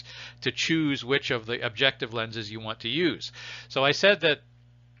piece to choose which of the objective lenses you want to use. So I said that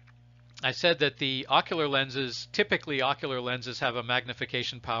the ocular lenses, typically ocular lenses have a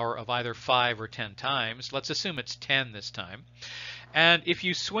magnification power of either 5 or 10 times. Let's assume it's 10 this time. And if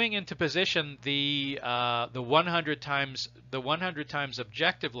you swing into position the 100 times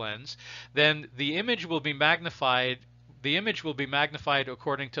objective lens, then the image will be magnified. The image will be magnified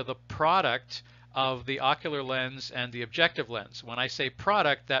according to the product of the ocular lens and the objective lens. When I say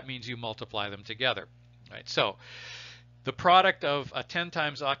product, that means you multiply them together. Right? So the product of a 10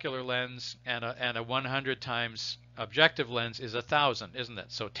 times ocular lens and a 100 times objective lens is 1,000, isn't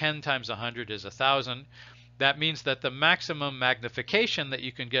it? So 10 times 100 is 1,000. That means that the maximum magnification that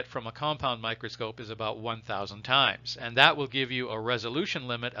you can get from a compound microscope is about 1,000 times. And that will give you a resolution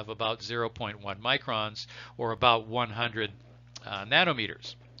limit of about 0.1 microns or about 100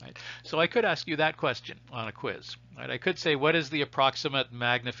 nanometers. Right? So I could ask you that question on a quiz. Right? I could say, what is the approximate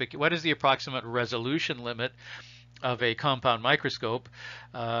resolution limit of a compound microscope?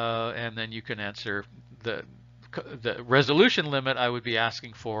 And then you can answer the resolution limit. I would be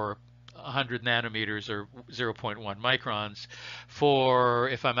asking for 100 nanometers or 0.1 microns. For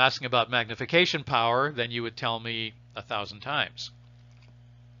if I'm asking about magnification power, then you would tell me 1,000 times.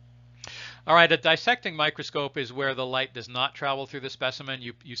 All right, a dissecting microscope is where the light does not travel through the specimen.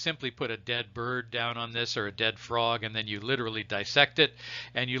 You simply put a dead bird down on this or a dead frog, and then you literally dissect it,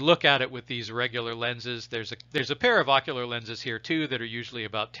 and you look at it with these regular lenses. There's a pair of ocular lenses here too that are usually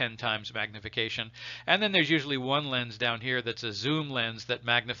about 10 times magnification, and then there's usually one lens down here that's a zoom lens that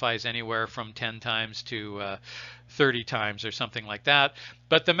magnifies anywhere from 10 times to 30 times or something like that.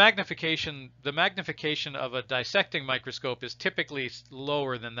 But the magnification of a dissecting microscope is typically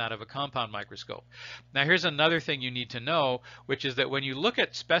lower than that of a compound microscope. Now here's another thing you need to know, which is that when you look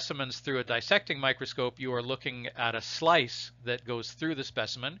at specimens through a dissecting microscope, you are looking at a slice that goes through the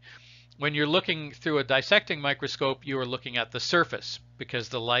specimen. When you're looking through a dissecting microscope, you are looking at the surface because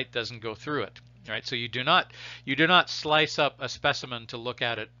the light doesn't go through it. Right? So you do not slice up a specimen to look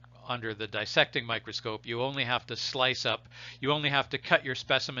at it under the dissecting microscope. You only have to cut your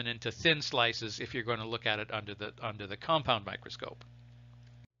specimen into thin slices if you're going to look at it under the compound microscope.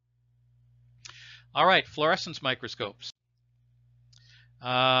 All right, fluorescence microscopes.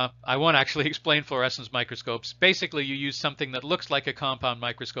 I won't actually explain fluorescence microscopes. Basically, you use something that looks like a compound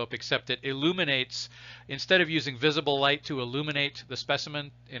microscope, except it illuminates. Instead of using visible light to illuminate the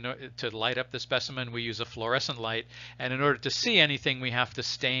specimen, to light up the specimen, we use a fluorescent light. And in order to see anything, we have to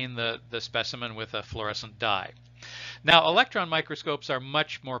stain the specimen with a fluorescent dye. Now, electron microscopes are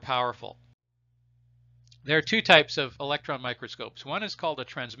much more powerful. There are two types of electron microscopes. One is called a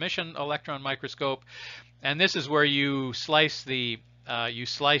transmission electron microscope, and this is where you slice the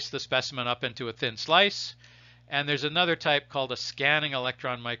specimen up into a thin slice. And there's another type called a scanning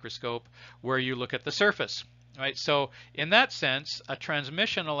electron microscope where you look at the surface. Right? So in that sense, a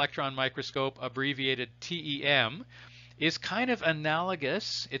transmission electron microscope, abbreviated TEM, is kind of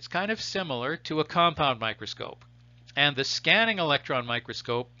analogous, it's kind of similar to a compound microscope. And the scanning electron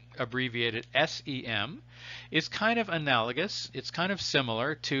microscope, abbreviated SEM, is kind of analogous, it's kind of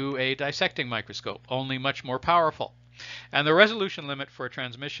similar to a dissecting microscope, only much more powerful. And the resolution limit for a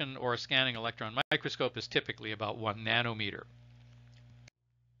transmission or a scanning electron microscope is typically about 1 nanometer.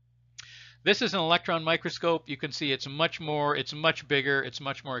 This is an electron microscope. You can see it's much bigger, it's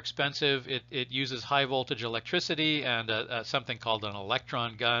much more expensive. It uses high voltage electricity and something called an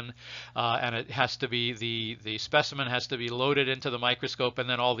electron gun. And it has to be, the specimen has to be loaded into the microscope, and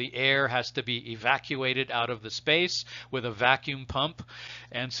then all the air has to be evacuated out of the space with a vacuum pump.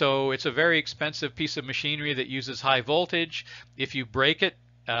 And so it's a very expensive piece of machinery that uses high voltage. If you break it,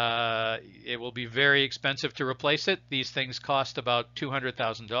 it will be very expensive to replace it. These things cost about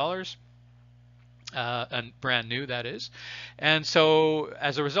 $200,000. And brand new, that is. And so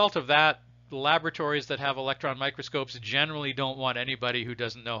as a result of that, laboratories that have electron microscopes generally don't want anybody who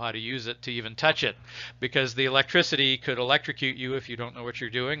doesn't know how to use it to even touch it, because the electricity could electrocute you if you don't know what you're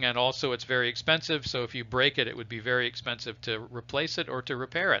doing, and also it's very expensive. So if you break it, it would be very expensive to replace it or to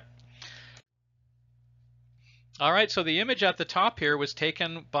repair it. All right, so the image at the top here was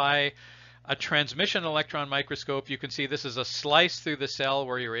taken by a transmission electron microscope. You can see this is a slice through the cell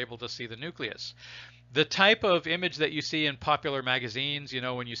where you're able to see the nucleus. The type of image that you see in popular magazines,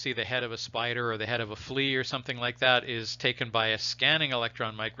 when you see the head of a spider or the head of a flea or something like that, is taken by a scanning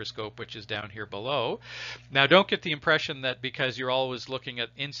electron microscope, which is down here below. Now, don't get the impression that because you're always looking at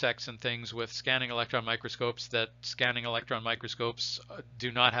insects and things with scanning electron microscopes, that scanning electron microscopes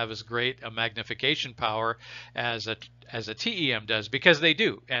do not have as great a magnification power as a TEM does, because they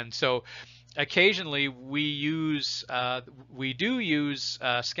do. And so occasionally we do use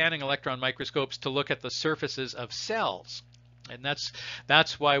scanning electron microscopes to look at the surfaces of cells, and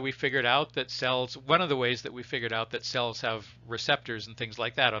that's why we figured out that cells, one of the ways that we figured out that cells have receptors and things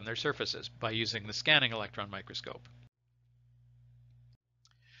like that on their surfaces, by using the scanning electron microscope.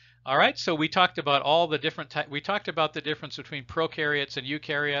 All right, so we talked about all the different we talked about the difference between prokaryotes and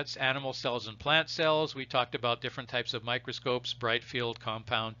eukaryotes, animal cells and plant cells. We talked about different types of microscopes, bright field,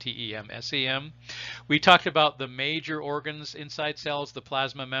 compound, TEM, SEM. We talked about the major organs inside cells, the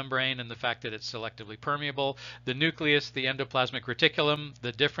plasma membrane and the fact that it's selectively permeable, the nucleus, the endoplasmic reticulum,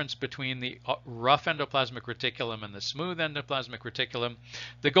 the difference between the rough endoplasmic reticulum and the smooth endoplasmic reticulum,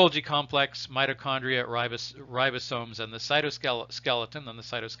 the Golgi complex, mitochondria, ribosomes, and the cytoskeleton and the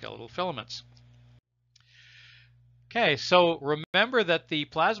cytoskeletal filaments. Okay, so remember that the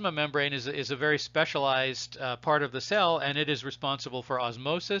plasma membrane is a very specialized part of the cell, and it is responsible for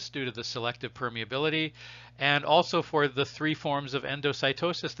osmosis due to the selective permeability, and also for the three forms of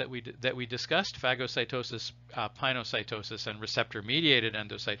endocytosis that we discussed: phagocytosis, pinocytosis, and receptor-mediated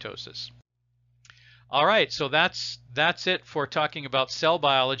endocytosis. All right, so that's it for talking about cell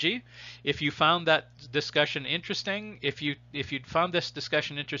biology. If you found that discussion interesting, if you found this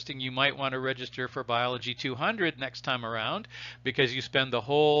discussion interesting, you might want to register for Biology 200 next time around, because you spend the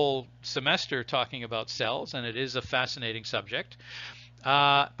whole semester talking about cells, and it is a fascinating subject.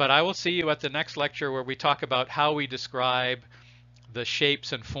 But I will see you at the next lecture, where we talk about how we describe the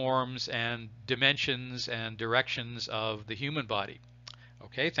shapes and forms and dimensions and directions of the human body.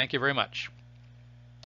 Okay, thank you very much.